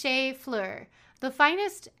come to Chez Fleur, the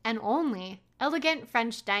finest and only elegant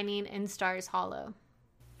French dining in Stars Hollow.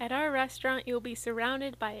 At our restaurant, you'll be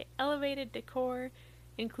surrounded by elevated decor,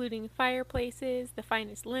 including fireplaces, the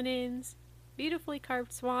finest linens, beautifully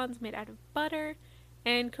carved swans made out of butter,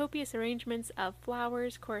 and copious arrangements of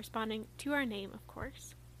flowers corresponding to our name, of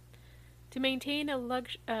course. To maintain a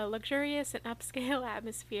luxurious and upscale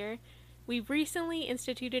atmosphere, we've recently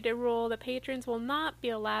instituted a rule that patrons will not be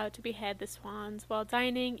allowed to behead the swans while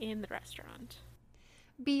dining in the restaurant.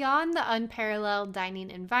 Beyond the unparalleled dining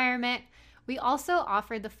environment, we also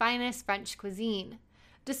offer the finest French cuisine.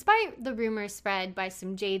 Despite the rumors spread by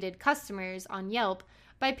some jaded customers on Yelp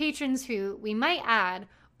by patrons who, we might add,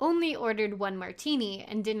 only ordered one martini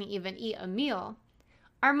and didn't even eat a meal,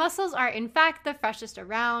 our mussels are in fact the freshest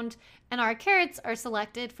around, and our carrots are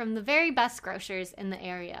selected from the very best grocers in the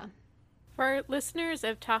area. For our listeners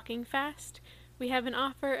of Talking Fast, we have an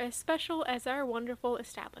offer as special as our wonderful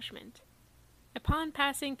establishment. Upon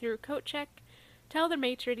passing through coat check, tell the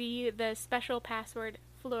maitre d' the special password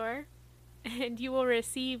FLEUR, and you will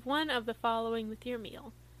receive one of the following with your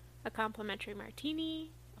meal: a complimentary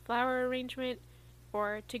martini, a flower arrangement,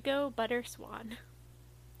 or to-go butter swan.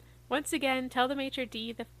 Once again, tell the maitre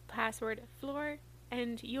d' the password FLEUR,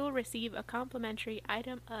 and you'll receive a complimentary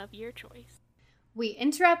item of your choice. We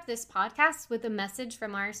interrupt this podcast with a message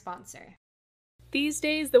from our sponsor. These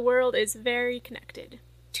days, the world is very connected.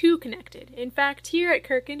 Too connected. In fact, here at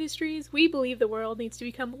Kirk Industries, we believe the world needs to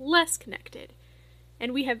become less connected.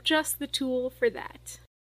 And we have just the tool for that.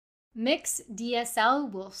 Mix DSL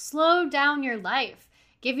will slow down your life,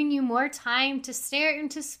 giving you more time to stare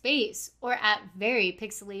into space or at very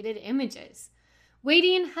pixelated images.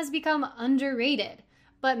 Waiting has become underrated,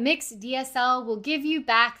 but Mix DSL will give you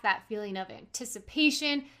back that feeling of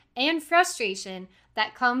anticipation and frustration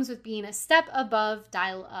that comes with being a step above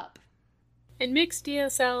dial-up. And Mix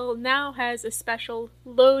DSL now has a special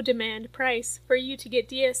low-demand price for you to get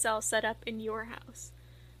DSL set up in your house.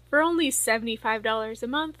 For only $75 a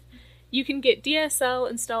month, you can get DSL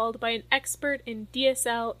installed by an expert in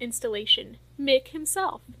DSL installation, Mick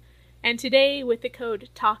himself. And today, with the code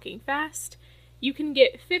TALKINGFAST, you can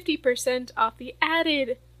get 50% off the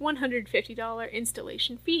added $150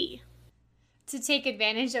 installation fee. To take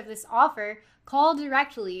advantage of this offer, call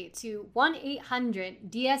directly to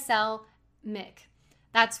 1-800-DSL-MIC.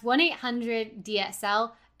 That's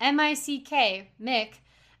 1-800-DSL-MICK, MIC,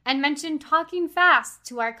 and mention Talking Fast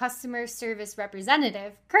to our customer service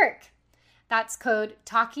representative, Kirk. That's code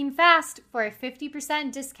Talking Fast for a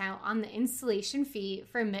 50% discount on the installation fee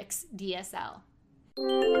for Mix DSL.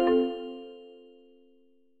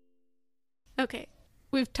 Okay,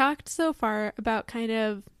 we've talked so far about kind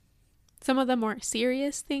of some of the more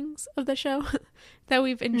serious things of the show that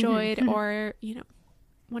we've enjoyed or,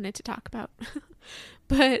 wanted to talk about.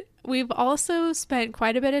 But we've also spent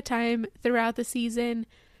quite a bit of time throughout the season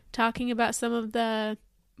talking about some of the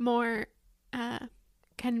more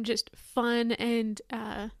kind of just fun and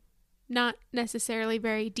not necessarily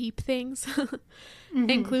very deep things,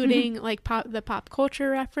 including like the pop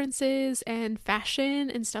culture references and fashion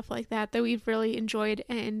and stuff like that we've really enjoyed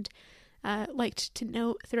and liked to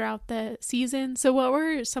note throughout the season. So what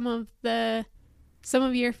were some of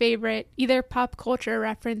your favorite either pop culture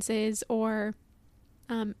references or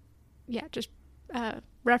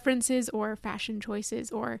references or fashion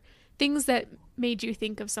choices or things that made you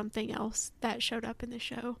think of something else that showed up in the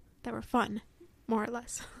show that were fun, more or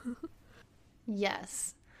less?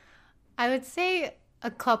 Yes. I would say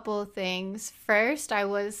a couple things. First, I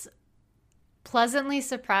was pleasantly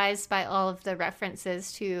surprised by all of the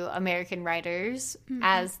references to American writers,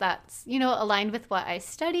 as that's, aligned with what I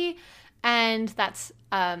study. And that's,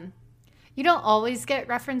 you don't always get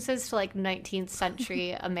references to like 19th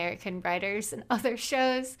century American writers and other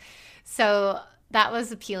shows. So that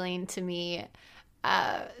was appealing to me.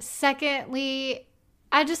 Secondly,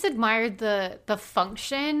 I just admired the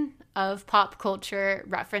function of pop culture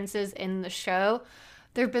references in the show.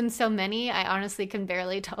 There have been so many, I honestly can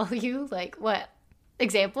barely tell you like what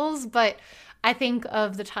examples, but I think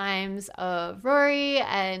of the times of Rory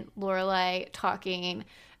and Lorelai talking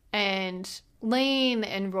and Lane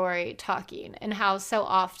and Rory talking, and how so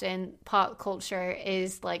often pop culture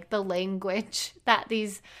is like the language that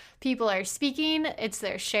these people are speaking. It's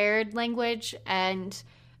their shared language, and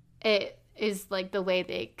it is like the way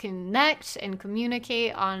they connect and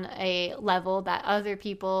communicate on a level that other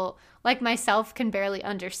people like myself can barely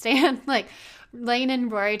understand. Like Lane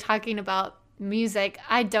and Rory talking about music.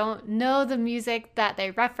 I don't know the music that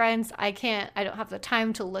they reference. I don't have the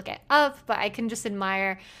time to look it up, but I can just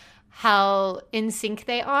admire how in sync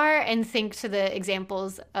they are and think to the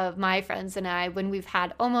examples of my friends and I when we've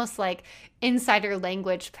had almost like insider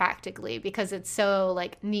language practically, because it's so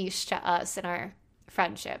like niche to us in our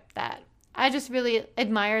friendship, that I just really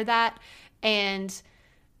admire that. And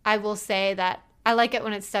I will say that I like it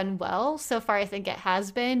when it's done well. So far, I think it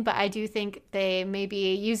has been, but I do think they maybe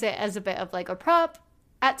use it as a bit of like a prop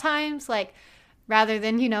at times, like rather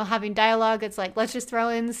than, having dialogue, it's like, let's just throw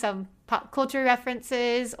in some pop culture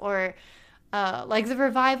references, or like the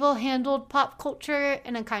Revival handled pop culture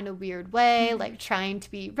in a kind of weird way, like trying to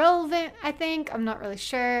be relevant, I think. I'm not really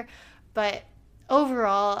sure. But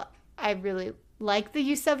overall, I really like the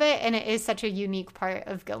use of it, and it is such a unique part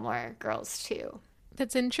of Gilmore Girls too.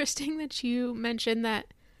 That's interesting that you mentioned that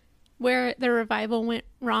where the Revival went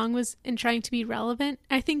wrong was in trying to be relevant.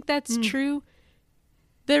 I think that's true.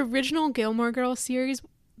 The original Gilmore Girls series,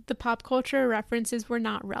 the pop culture references were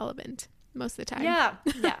not relevant most of the time.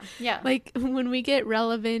 Yeah. Like when we get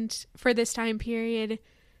relevant for this time period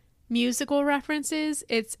musical references,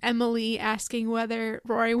 it's Emily asking whether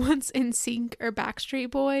Rory wants NSYNC or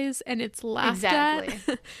Backstreet Boys, and it's laughed at.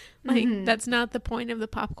 Like that's not the point of the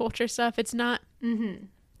pop culture stuff. It's not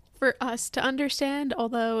for us to understand,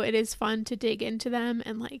 although it is fun to dig into them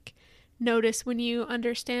and like notice when you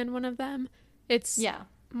understand one of them. It's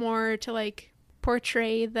more to like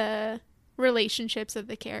portray the relationships of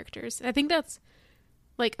the characters. I think that's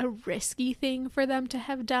like a risky thing for them to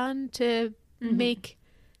have done, to make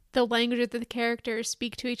the language of the characters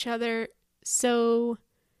speak to each other so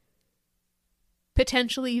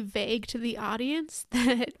potentially vague to the audience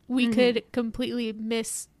that we could completely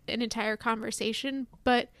miss an entire conversation.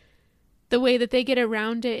 But the way that they get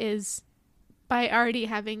around it is by already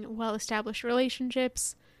having well-established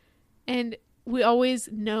relationships, and we always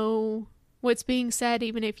know what's being said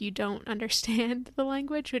even if you don't understand the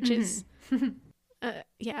language, which is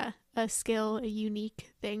a skill, a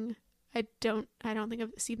unique thing. I don't think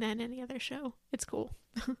I've seen that in any other show. It's cool.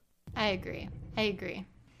 I agree.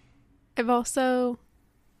 I've also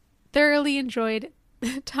thoroughly enjoyed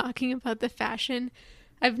talking about the fashion.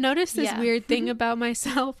 I've noticed this weird thing about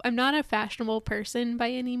myself. I'm not a fashionable person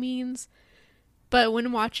by any means, but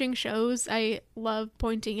when watching shows, I love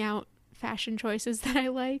pointing out fashion choices that I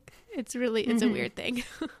like. It's a weird thing.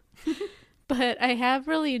 But I have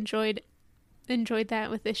really enjoyed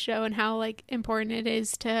that with this show, and how like important it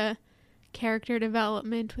is to character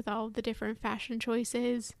development with all of the different fashion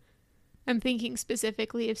choices. I'm thinking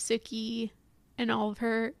specifically of Sookie and all of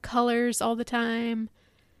her colors all the time,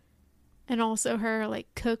 and also her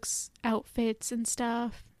like cook's outfits and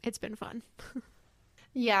stuff. It's been fun.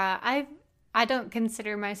 Yeah, I don't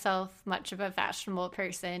consider myself much of a fashionable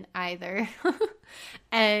person either.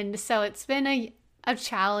 And so it's been a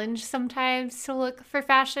challenge sometimes to look for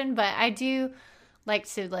fashion, but I do like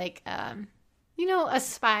to like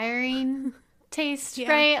aspiring taste,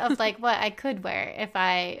 right? Of like what I could wear if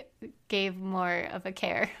I gave more of a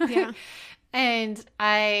care. Yeah. And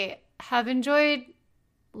I have enjoyed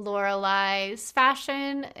Lorelai's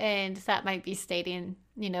fashion, and that might be stating,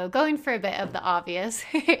 going for a bit of the obvious.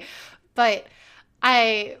 But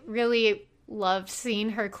I really loved seeing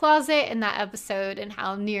her closet in that episode, and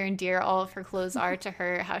how near and dear all of her clothes are to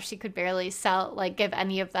her, how she could barely give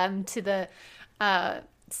any of them to the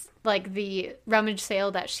the rummage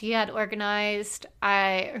sale that she had organized.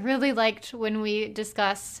 I really liked when we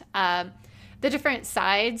discussed the different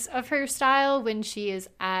sides of her style when she is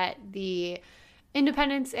at the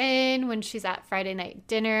Independence Inn, when she's at Friday night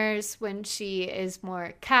dinners, when she is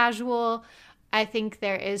more casual. I think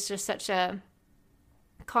there is just such a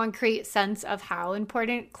concrete sense of how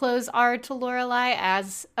important clothes are to Lorelai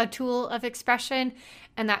as a tool of expression.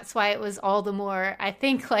 And that's why it was all the more, I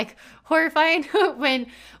think, horrifying when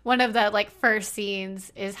one of the first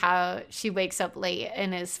scenes is how she wakes up late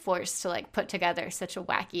and is forced to put together such a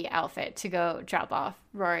wacky outfit to go drop off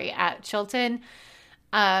Rory at Chilton.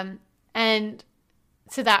 And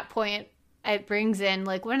to that point, it brings in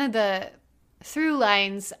like one of the through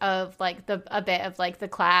lines of like a bit of like the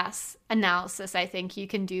class analysis I think you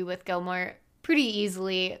can do with Gilmore pretty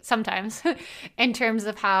easily sometimes in terms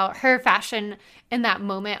of how her fashion in that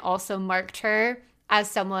moment also marked her as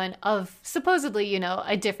someone of supposedly, you know,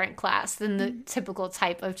 a different class than the typical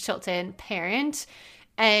type of Chilton parent.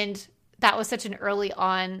 And that was such an early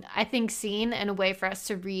on, I think, scene and a way for us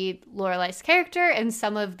to read Lorelai's character and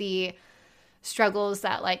some of the struggles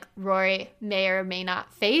that like Rory may or may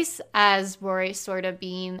not face, as Rory sort of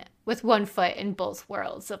being with one foot in both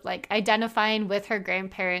worlds of like identifying with her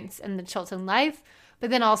grandparents and the Chilton life,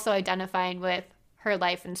 but then also identifying with her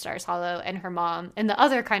life in Stars Hollow and her mom and the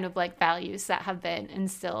other kind of like values that have been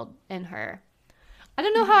instilled in her. I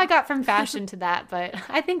don't know how I got from fashion to that, but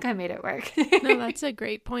I think I made it work. No, that's a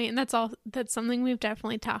great point. And that's something we've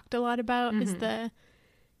definitely talked a lot about is the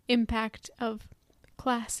impact of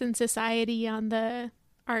class and society on the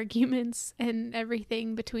arguments and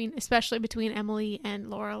everything especially between Emily and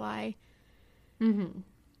Lorelai. And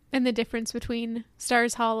the difference between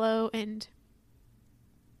Stars Hollow and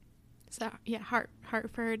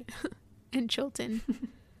Hartford and Chilton.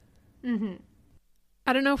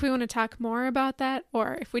 I don't know if we want to talk more about that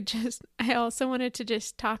or if I also wanted to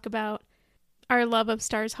just talk about our love of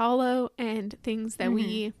Stars Hollow and things that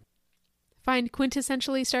we find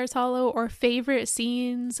quintessentially Stars Hollow, or favorite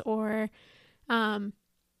scenes, or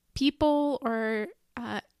people, or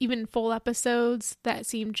even full episodes that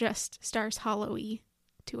seem just Stars Hollow-y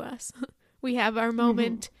to us. We have our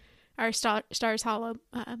moment, our Stars Hollow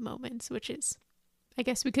moments, which is, I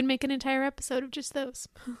guess we could make an entire episode of just those.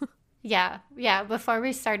 Yeah. Before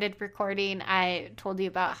we started recording, I told you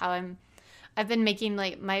about how I've been making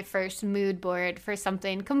like my first mood board for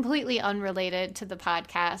something completely unrelated to the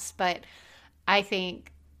podcast, but I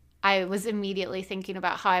think I was immediately thinking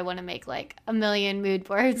about how I want to make like a million mood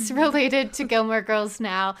boards related to Gilmore Girls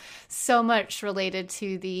now, so much related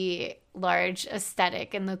to the large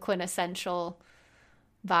aesthetic and the quintessential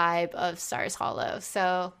vibe of Stars Hollow.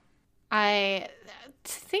 So let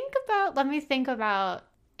me think about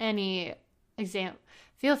any example.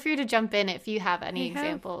 Feel free to jump in if you have any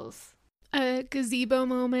examples. A gazebo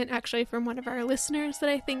moment actually from one of our listeners that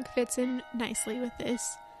I think fits in nicely with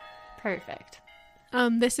this. Perfect.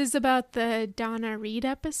 This is about the Donna Reed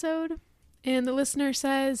episode, and the listener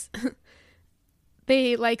says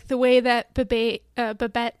they like the way that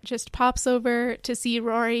Babette just pops over to see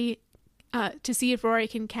Rory, to see if Rory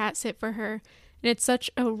can cat sit for her, and it's such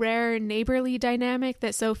a rare neighborly dynamic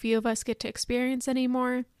that so few of us get to experience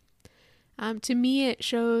anymore. To me, it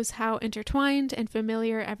shows how intertwined and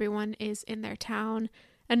familiar everyone is in their town.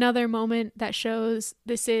 Another moment that shows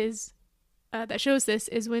this is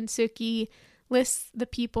when Sookie lists the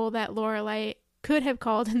people that Lorelai could have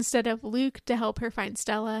called instead of Luke to help her find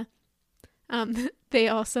Stella. They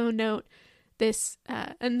also note this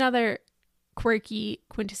another quirky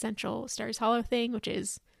quintessential Stars Hollow thing, which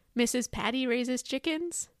is Mrs. Patty raises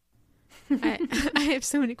chickens. I have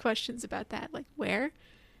so many questions about that, like where?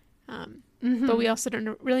 But we also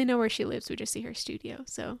don't really know where she lives. We just see her studio.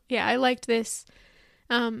 So yeah, I liked this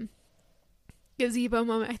gazebo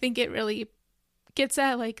moment. I think it really gets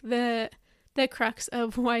at like the crux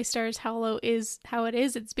of why Stars Hollow is how it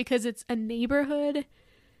is. It's because it's a neighborhood,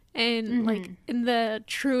 and like in the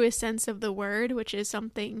truest sense of the word, which is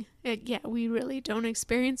something we really don't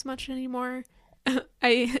experience much anymore.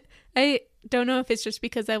 I don't know if it's just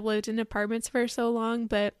because I've lived in apartments for so long,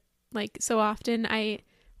 but like so often I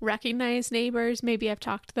recognize neighbors. Maybe I've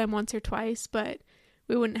talked to them once or twice, but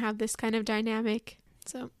we wouldn't have this kind of dynamic.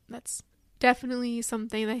 So that's definitely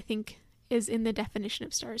something that I think is in the definition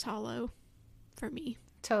of Stars Hollow for me.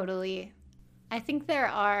 Totally. I think there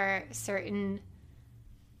are certain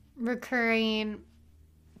recurring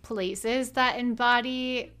places that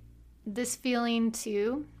embody this feeling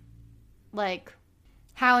too. Like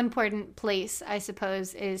how important place, I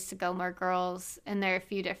suppose, is to Gilmore Girls. And there are a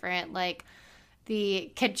few different, like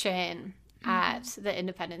the kitchen at the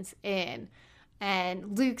Independence Inn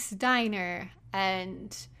and Luke's Diner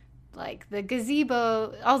and like the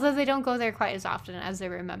gazebo, although they don't go there quite as often as I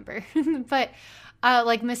remember. But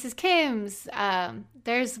like Mrs. Kim's,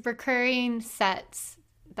 there's recurring sets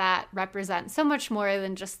that represent so much more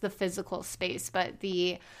than just the physical space, but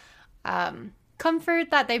the comfort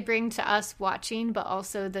that they bring to us watching, but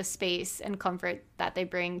also the space and comfort that they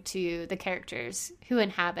bring to the characters who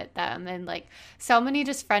inhabit them. And like so many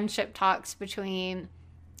just friendship talks between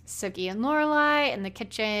Sookie and Lorelai in the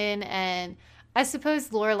kitchen, and I suppose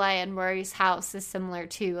Lorelai and Rory's house is similar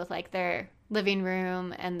too, with like their living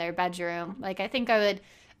room and their bedroom. Like I think I would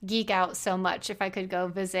geek out so much if I could go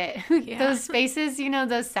visit Yeah. those spaces, you know,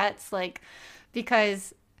 those sets, like,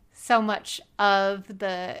 because so much of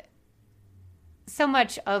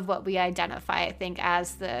what we identify, I think,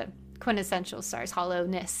 as the quintessential Stars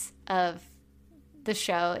Hollow-ness of the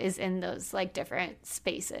show is in those, like, different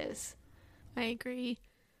spaces. I agree.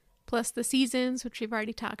 Plus the seasons, which we've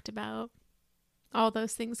already talked about. All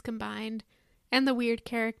those things combined. And the weird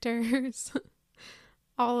characters.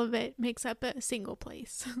 All of it makes up a single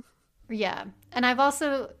place. Yeah. And I've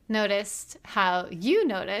also noticed how you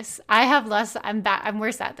notice. I'm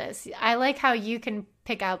worse at this. I like how you can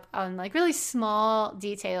pick up on, like, really small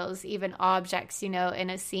details, even objects, you know, in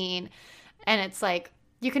a scene. And it's like,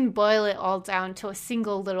 you can boil it all down to a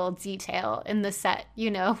single little detail in the set,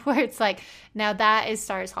 you know, where it's like, now that is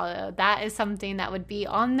Stars Hollow. That is something that would be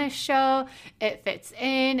on this show. It fits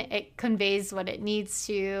in. It conveys what it needs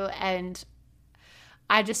to. And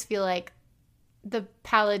I just feel like the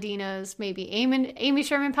Palladinos, maybe Amy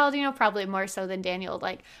Sherman Palladino, probably more so than Daniel,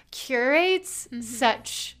 like, curates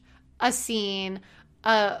such a scene,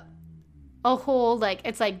 a whole, like,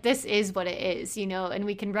 it's like, this is what it is, you know, and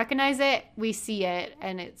we can recognize it, we see it,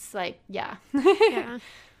 and it's like, yeah. Yeah.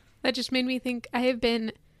 That just made me think, I have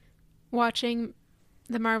been watching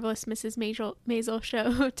the Marvelous Mrs. Maisel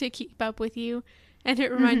show to keep up with you, and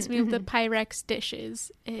it reminds me of the Pyrex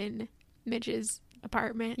dishes in Midge's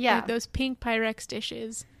apartment. Yeah. Like, those pink Pyrex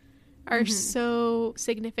dishes are so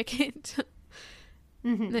significant.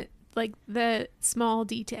 Like, the small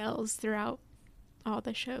details throughout all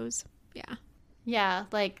the shows. Yeah. Yeah,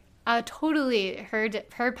 like, totally, her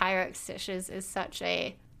Pyrex dishes is such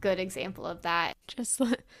a good example of that.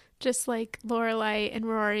 Just like Lorelai and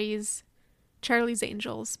Rory's Charlie's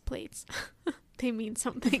Angels plates. They mean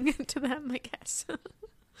something to them, I guess.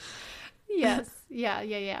 Yes.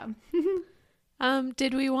 Yeah.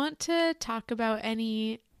 Did we want to talk about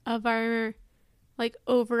any of our, like,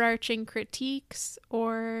 overarching critiques,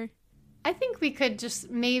 or? I think we could just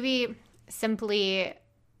maybe simply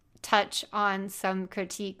touch on some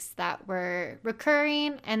critiques that were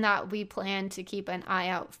recurring and that we plan to keep an eye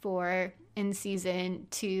out for in season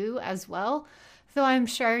 2 as well. Though I'm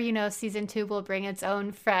sure, you know, season 2 will bring its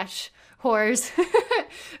own fresh horrors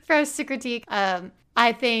for us to critique.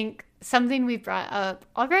 I think something we brought up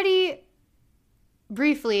already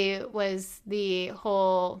briefly was the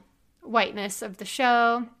whole whiteness of the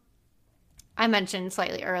show. I mentioned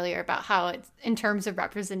slightly earlier about how it's, in terms of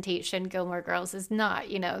representation, Gilmore Girls is not,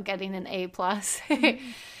 you know, getting an A+.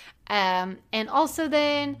 And also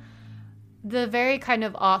then the very kind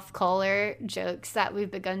of off-color jokes that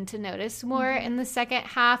we've begun to notice more in the second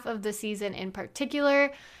half of the season in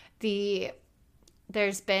particular.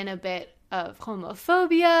 There's been a bit of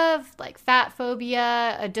homophobia, like fat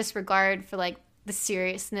phobia, a disregard for, like, the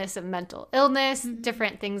seriousness of mental illness,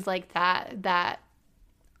 different things like that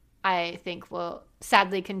I think we'll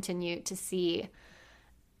sadly continue to see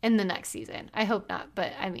in the next season. I hope not,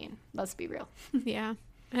 but I mean, let's be real. Yeah.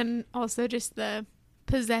 And also just the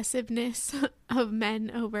possessiveness of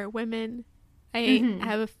men over women. I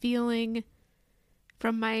have a feeling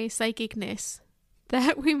from my psychicness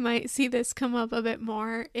that we might see this come up a bit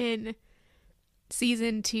more in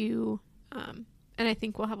season 2. And I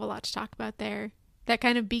think we'll have a lot to talk about there. That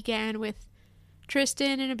kind of began with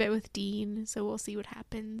Tristan and a bit with Dean, so we'll see what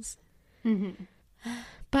happens.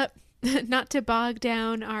 But not to bog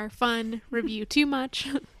down our fun review too much.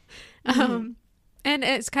 And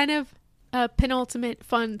it's kind of a penultimate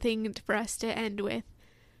fun thing for us to end with.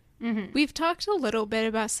 We've talked a little bit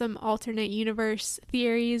about some alternate universe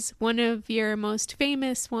theories. One of your most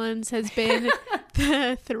famous ones has been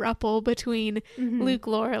the throuple between Luke,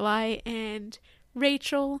 Lorelai, and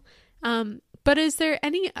Rachel. But is there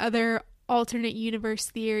any other alternate universe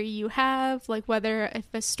theory you have, like whether if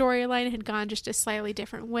a storyline had gone just a slightly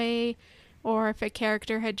different way, or if a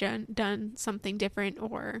character had done something different,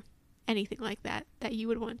 or anything like that you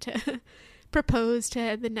would want to propose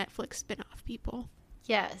to the Netflix spin-off people?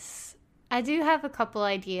 Yes, I do have a couple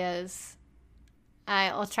ideas.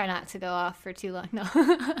 I'll try not to go off for too long, no.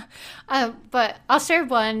 But I'll share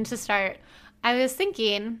one to start. I was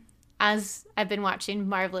thinking, as I've been watching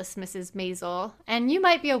Marvelous Mrs. Maisel, and you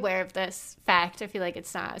might be aware of this fact, I feel like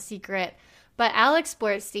it's not a secret, but Alex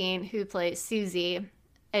Borstein, who plays Susie,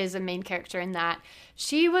 is a main character in that.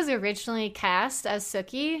 She was originally cast as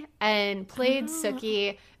Sookie and played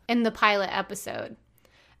Sookie in the pilot episode.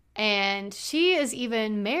 And she is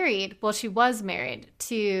even married, well, she was married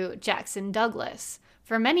to Jackson Douglas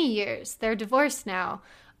for many years. They're divorced now.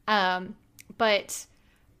 But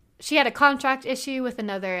she had a contract issue with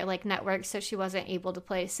another, like, network, so she wasn't able to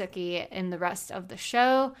play Sookie in the rest of the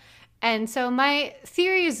show. And so my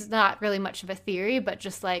theory is not really much of a theory, but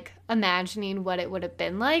just like imagining what it would have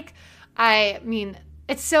been like. I mean,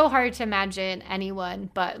 it's so hard to imagine anyone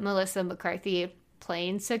but Melissa McCarthy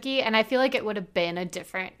playing Sookie, and I feel like it would have been a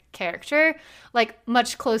different character, like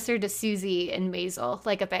much closer to Susie and Maisel,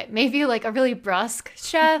 like a bit, maybe like a really brusque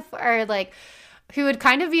chef, or like who would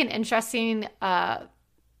kind of be an interesting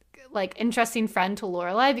interesting friend to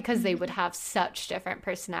Lorelai, because they would have such different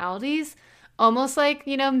personalities, almost like,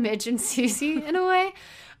 you know, Midge and Susie in a way.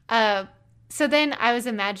 So then I was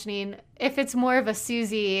imagining, if it's more of a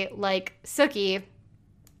Susie like Sookie,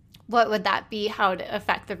 what would that be? How would it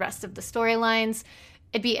affect the rest of the storylines?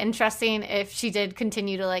 It'd be interesting if she did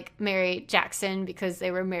continue to like marry Jackson because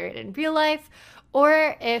they were married in real life,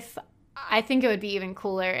 or if, I think it would be even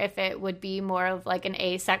cooler if it would be more of like an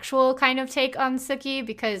asexual kind of take on Sookie,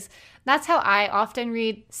 because that's how I often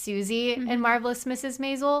read Susie in Marvelous Mrs.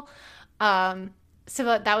 Maisel. So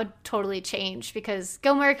that would totally change, because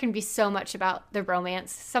Gilmore can be so much about the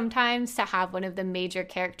romance sometimes. To have one of the major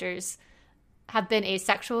characters have been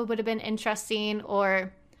asexual would have been interesting.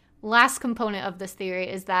 Or last component of this theory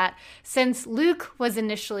is that since Luke was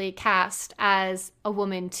initially cast as a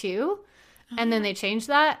woman too, and then they changed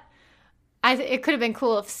that, it could have been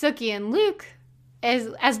cool if Sookie and Luke,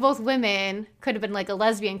 as both women, could have been like a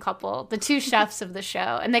lesbian couple, the two chefs of the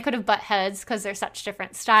show, and they could have butt heads because they're such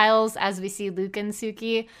different styles, as we see Luke and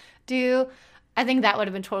Sookie do. I think that would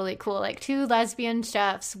have been totally cool. Like two lesbian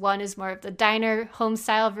chefs. One is more of the diner home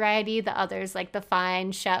style variety. The other is like the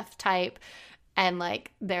fine chef type, and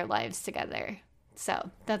like their lives together.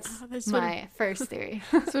 So that's my first theory.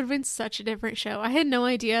 This would have been such a different show. I had no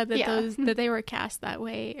idea that that they were cast that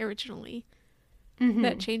way originally.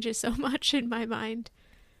 That changes so much in my mind.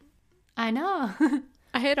 I know.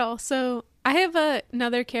 I have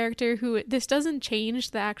another character who, this doesn't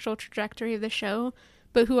change the actual trajectory of the show,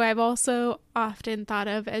 but who I've also often thought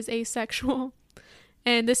of as asexual.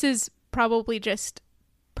 And this is probably just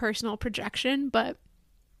personal projection, but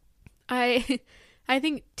I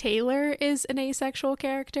think Taylor is an asexual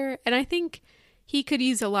character, and I think he could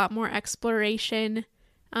use a lot more exploration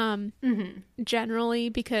generally,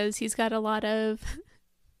 because he's got a lot of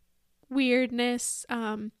weirdness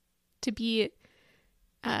to be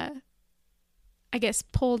I guess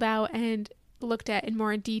pulled out and looked at in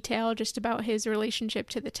more detail, just about his relationship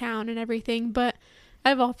to the town and everything. But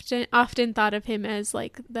I've often thought of him as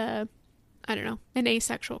like an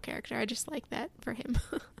asexual character. I just like that for him.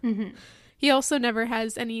 He also never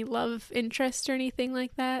has any love interest or anything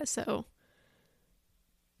like that, so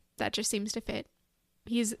that just seems to fit.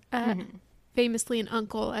 He's famously an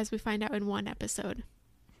uncle, as we find out in one episode.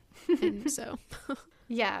 And so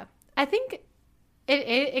yeah, I think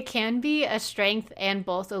it can be a strength and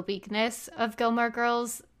both a weakness of Gilmore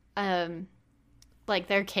Girls. Like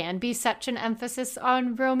there can be such an emphasis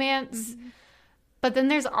on romance, but then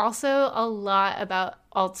there's also a lot about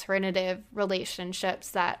alternative relationships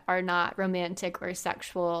that are not romantic or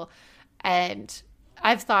sexual. And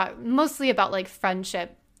I've thought mostly about like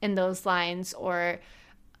friendship in those lines, or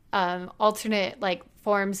alternate like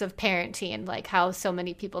forms of parenting, like how so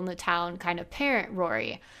many people in the town kind of parent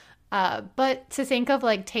Rory. But to think of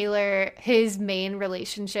like Taylor, his main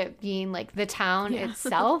relationship being like the town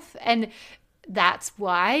itself, and that's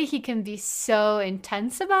why he can be so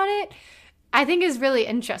intense about it, I think is really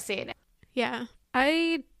interesting. Yeah,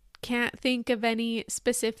 I can't think of any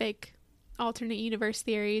specific alternate universe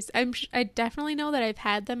theories. I definitely know that I've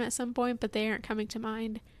had them at some point, but they aren't coming to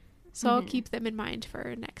mind. So I'll keep them in mind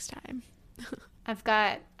for next time. I've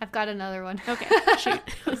got another one. Okay,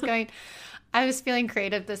 shoot. I was feeling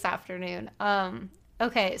creative this afternoon.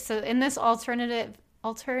 Okay, so in this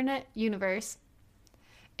alternate universe,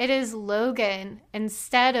 it is Logan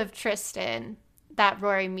instead of Tristan that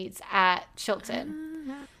Rory meets at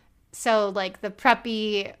Chilton. So like the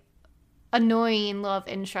preppy, annoying love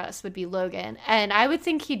interest would be Logan, and I would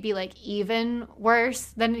think he'd be like even worse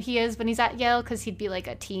than he is when he's at Yale, because he'd be like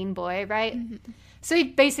a teen boy, right? So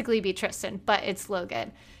he'd basically be Tristan, but it's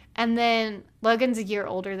Logan. And then Logan's a year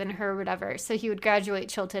older than her or whatever, so he would graduate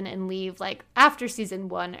Chilton and leave like after season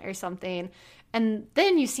 1 or something. And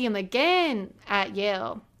then you see him again at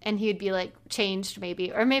Yale, and he would be like changed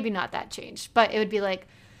maybe, or maybe not that changed, but it would be like,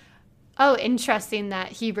 oh, interesting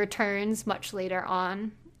that he returns much later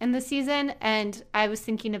on in the season. And I was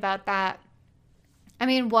thinking about that. I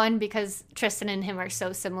mean, one, because Tristan and him are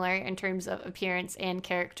so similar in terms of appearance and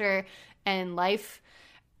character and life.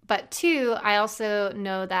 But two, I also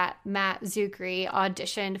know that Matt Zuckery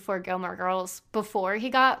auditioned for Gilmore Girls before he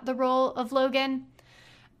got the role of Logan.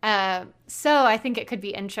 So I think it could be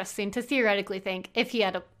interesting to theoretically think if he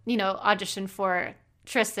had auditioned for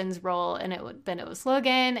Tristan's role, and then it was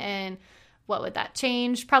Logan, and what would that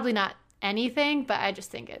change? Probably not anything, but I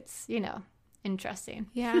just think it's, interesting.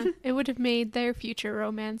 Yeah, it would have made their future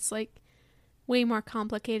romance like way more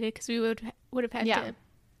complicated because we would have had to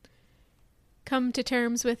come to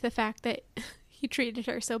terms with the fact that he treated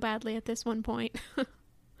her so badly at this one point.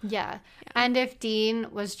 Yeah. And if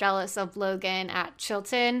Dean was jealous of Logan at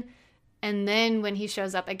Chilton, and then when he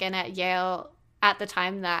shows up again at Yale at the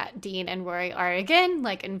time that Dean and Rory are again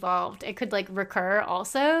like involved, it could like recur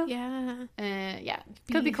also. Yeah.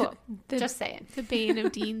 Could be cool. Just saying. The bane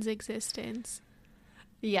of Dean's existence.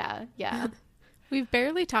 Yeah. We've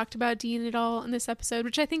barely talked about Dean at all in this episode,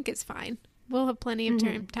 which I think is fine. We'll have plenty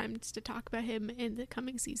of times to talk about him in the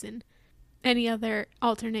coming season. Any other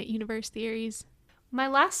alternate universe theories? My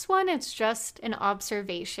last one is just an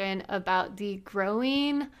observation about the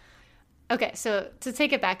growing... Okay, so to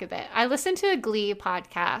take it back a bit, I listened to a Glee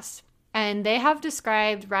podcast, and they have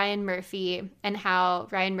described Ryan Murphy and how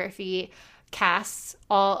Ryan Murphy casts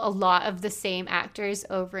a lot of the same actors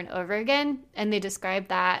over and over again, and they describe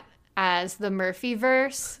that as the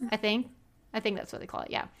Murphyverse, I think. I think that's what they call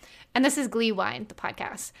it, yeah. And this is Glee Wine, the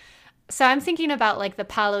podcast. So I'm thinking about like the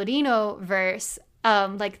Palladino verse.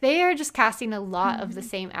 Like they are just casting a lot of the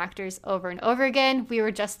same actors over and over again. We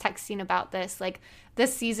were just texting about this. Like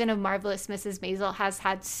this season of Marvelous Mrs. Maisel has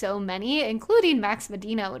had so many, including Max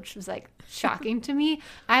Medina, which was like shocking to me.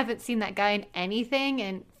 I haven't seen that guy in anything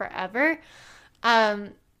in forever.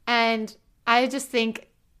 And I just think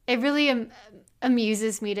it really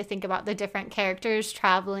amuses me to think about the different characters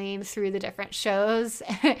traveling through the different shows.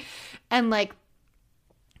 And like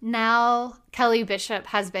now Kelly Bishop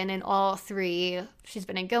has been in all three. She's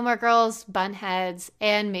been in Gilmore Girls, Bunheads,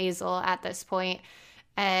 and Maisel at this point.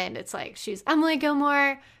 And it's like she's Emily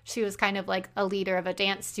Gilmore. She was kind of like a leader of a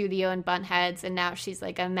dance studio in Bunheads, and now she's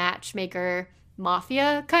like a matchmaker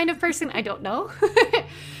mafia kind of person. I don't know.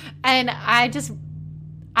 And I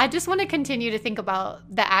just want to continue to think about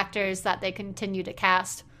the actors that they continue to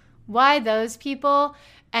cast, why those people,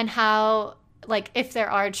 and how, like, if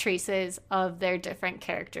there are traces of their different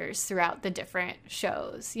characters throughout the different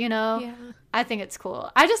shows, Yeah. I think it's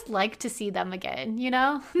cool. I just like to see them again,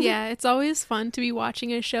 Yeah, it's always fun to be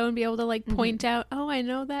watching a show and be able to like point out, oh, I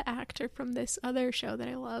know that actor from this other show that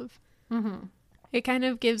I love. It kind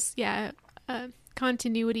of gives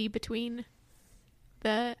continuity between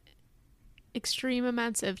the extreme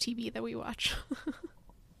amounts of TV that we watch.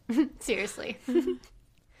 Seriously.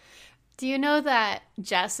 Do you know that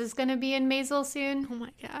Jess is going to be in Maisel soon? Oh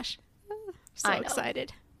my gosh. So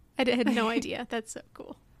excited. I had no idea. That's so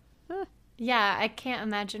cool. Yeah, I can't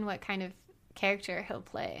imagine what kind of character he'll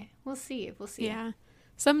play. We'll see. Yeah.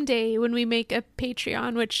 Someday when we make a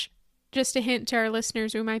Patreon, which, just a hint to our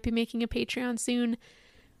listeners, we might be making a Patreon soon.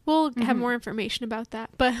 We'll have more information about that,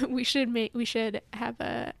 but we should have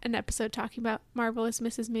an episode talking about Marvelous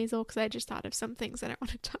Mrs. Maisel, because I just thought of some things that I want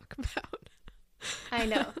to talk about. I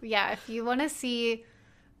know. Yeah, if you want to see,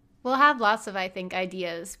 we'll have lots of, I think,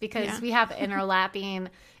 ideas, because we have interlapping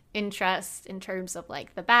interests in terms of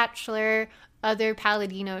like The Bachelor, other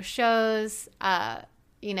Palladino shows,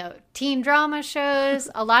 teen drama shows,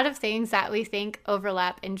 a lot of things that we think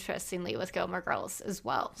overlap interestingly with Gilmore Girls as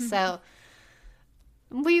well. So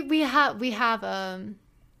we have layers.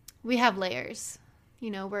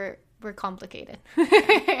 We're complicated.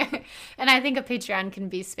 And I think a Patreon can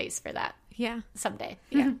be space for that. Yeah. Someday.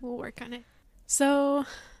 Yeah, we'll work on it. So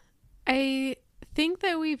I think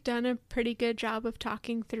that we've done a pretty good job of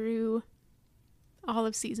talking through all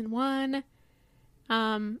of season 1.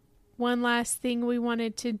 One last thing we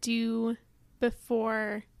wanted to do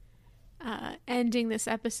before ending this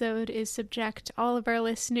episode is subject all of our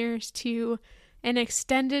listeners to an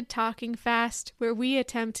extended talking fast where we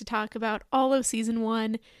attempt to talk about all of season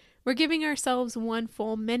 1. We're giving ourselves 1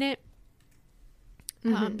 full minute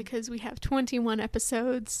because we have 21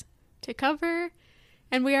 episodes to cover,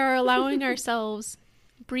 and we are allowing ourselves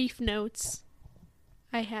brief notes.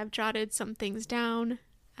 I have jotted some things down.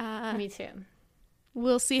 Me too.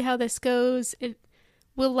 We'll see how this goes. It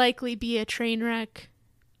will likely be a train wreck.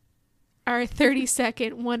 Our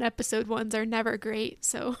 30-second one episode ones are never great,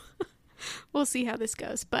 so we'll see how this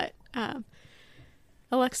goes. But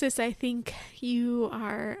Alexis, I think you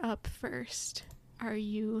are up first. Are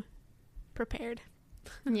you prepared?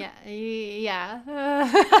 Yeah.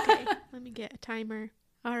 Okay, let me get a timer.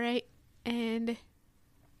 All right, and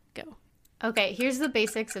go. Okay, here's the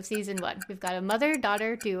basics of season 1. We've got a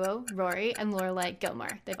mother-daughter duo, Rory and Lorelai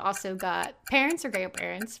Gilmore. They've also got parents or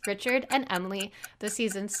grandparents, Richard and Emily. The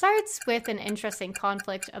season starts with an interesting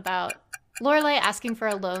conflict about Lorelai asking for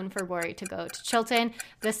a loan for Rory to go to Chilton.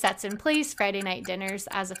 This sets in place Friday night dinners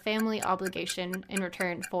as a family obligation in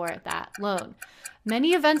return for that loan.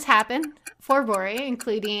 Many events happen for Rory,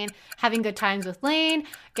 including having good times with Lane,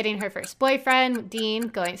 getting her first boyfriend, Dean,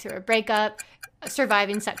 going through a breakup,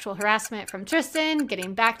 surviving sexual harassment from Tristan,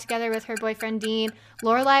 getting back together with her boyfriend Dean.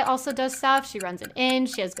 Lorelai also does stuff. She runs an inn.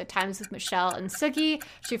 She has good times with Michelle and Sookie.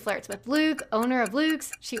 She flirts with Luke, owner of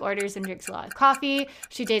Luke's. She orders and drinks a lot of coffee.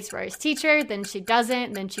 She dates Rory's teacher, then she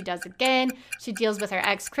doesn't, then she does again. She deals with her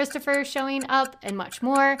ex Christopher showing up, and much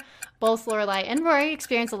more. Both Lorelai and Rory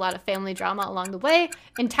experience a lot of family drama along the way.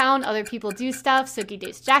 In town, other people do stuff. Sookie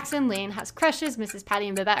dates Jackson. Lane has crushes. Mrs. Patty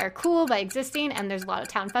and Babette are cool by existing. And there's a lot of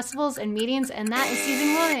town festivals and meetings. And that is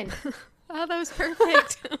season 1. Oh, that was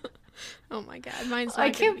perfect. Oh my God. Mine's not I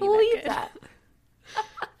can't believe that.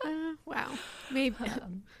 Wow. Maybe.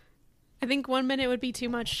 I think 1 minute would be too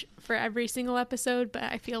much for every single episode, but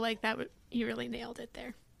I feel like you really nailed it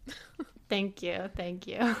there. Thank you. Thank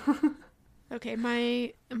you. Okay,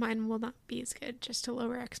 mine will not be as good, just to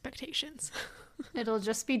lower expectations. It'll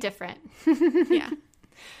just be different. Yeah.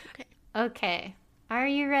 Okay. Okay. Are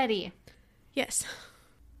you ready? Yes.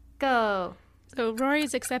 Go. So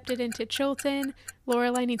Rory's accepted into Chilton.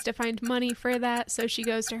 Lorelai needs to find money for that, so she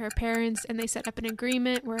goes to her parents and they set up an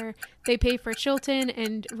agreement where they pay for Chilton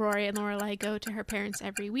and Rory and Lorelai go to her parents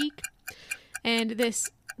every week. And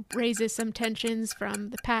this raises some tensions from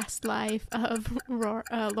the past life of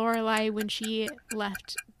Lorelai when she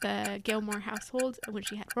left the Gilmore household when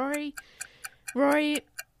she had Rory. Rory,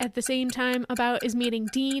 at the same time, is meeting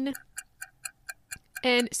Dean.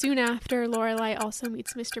 And soon after, Lorelai also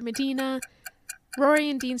meets Mr. Medina. Rory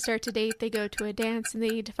and Dean start to date. They go to a dance and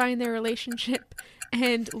they define their relationship.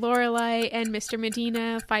 And Lorelai and Mr.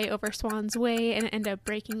 Medina fight over Swan's Way and end up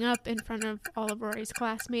breaking up in front of all of Rory's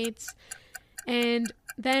classmates. And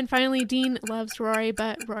then finally Dean loves Rory,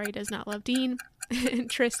 but Rory does not love Dean. And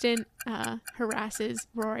Tristan harasses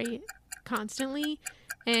Rory constantly.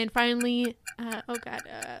 And finally,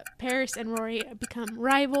 Paris and Rory become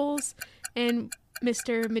rivals. And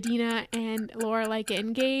Mr. Medina and Lorelai get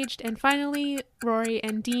engaged. And finally, Rory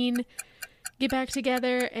and Dean get back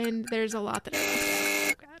together. And there's a lot that I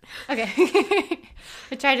left out. Oh, God. Okay.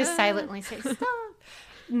 I tried to silently say, stop.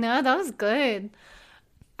 No, that was good.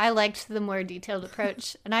 I liked the more detailed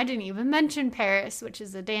approach. And I didn't even mention Paris, which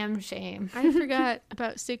is a damn shame. I forgot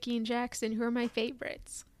about Sookie and Jackson, who are my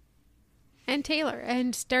favorites. And Taylor,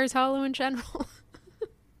 and Stars Hollow in general.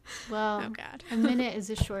 Well, oh God. A minute is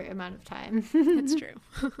a short amount of time. That's true.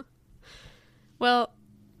 Well,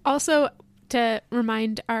 also to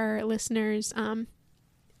remind our listeners,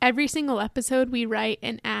 every single episode we write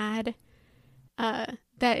an ad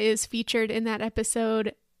that is featured in that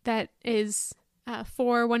episode that is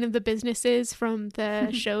for one of the businesses from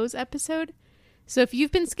the show's episode. So if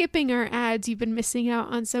you've been skipping our ads, you've been missing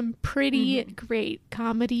out on some pretty great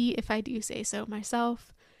comedy, if I do say so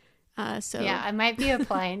myself. Yeah, I might be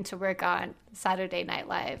applying to work on Saturday Night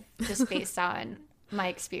Live just based on my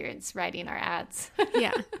experience writing our ads.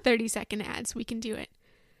 Yeah, 30-second ads. We can do it.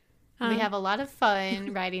 We have a lot of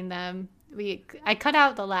fun writing them. I cut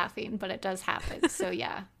out the laughing, but it does happen. So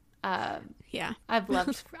yeah. Yeah.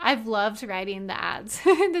 I've loved writing the ads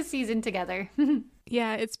this season together.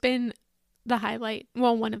 Yeah, it's been the highlight.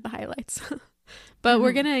 Well, one of the highlights. But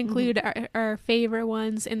we're going to include our favorite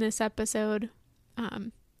ones in this episode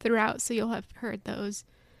throughout, so you'll have heard those.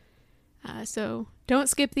 So don't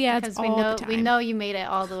skip the ads all the time. We know you made it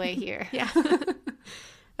all the way here. Yeah.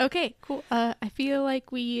 Okay, cool. I feel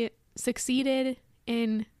like we succeeded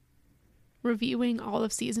in reviewing all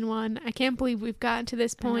of season 1. I can't believe we've gotten to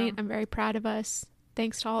this point. I'm very proud of us.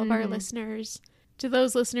 Thanks to all of our listeners. To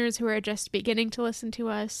those listeners who are just beginning to listen to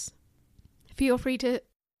us, feel free to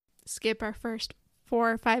skip our first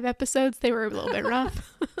 4 or 5 episodes. They were a little bit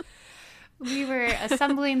rough. We were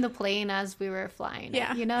assembling the plane as we were flying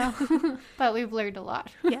it, you know? But we've learned a lot.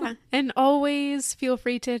 Yeah. And always feel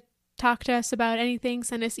free to talk to us about anything.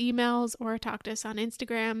 Send us emails or talk to us on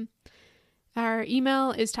Instagram. Our email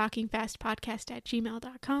is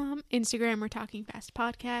talkingfastpodcast@gmail.com. Instagram, we're Talking Fast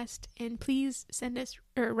Podcast. And please send us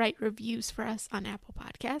or write reviews for us on Apple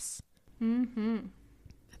Podcasts. I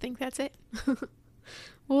think that's it.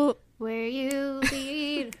 Well, where you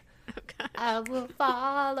lead, I will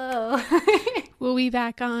follow. We'll be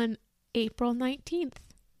back on April 19th.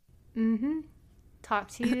 Talk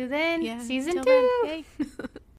to you then. Yeah, Season 2. Then. Yay.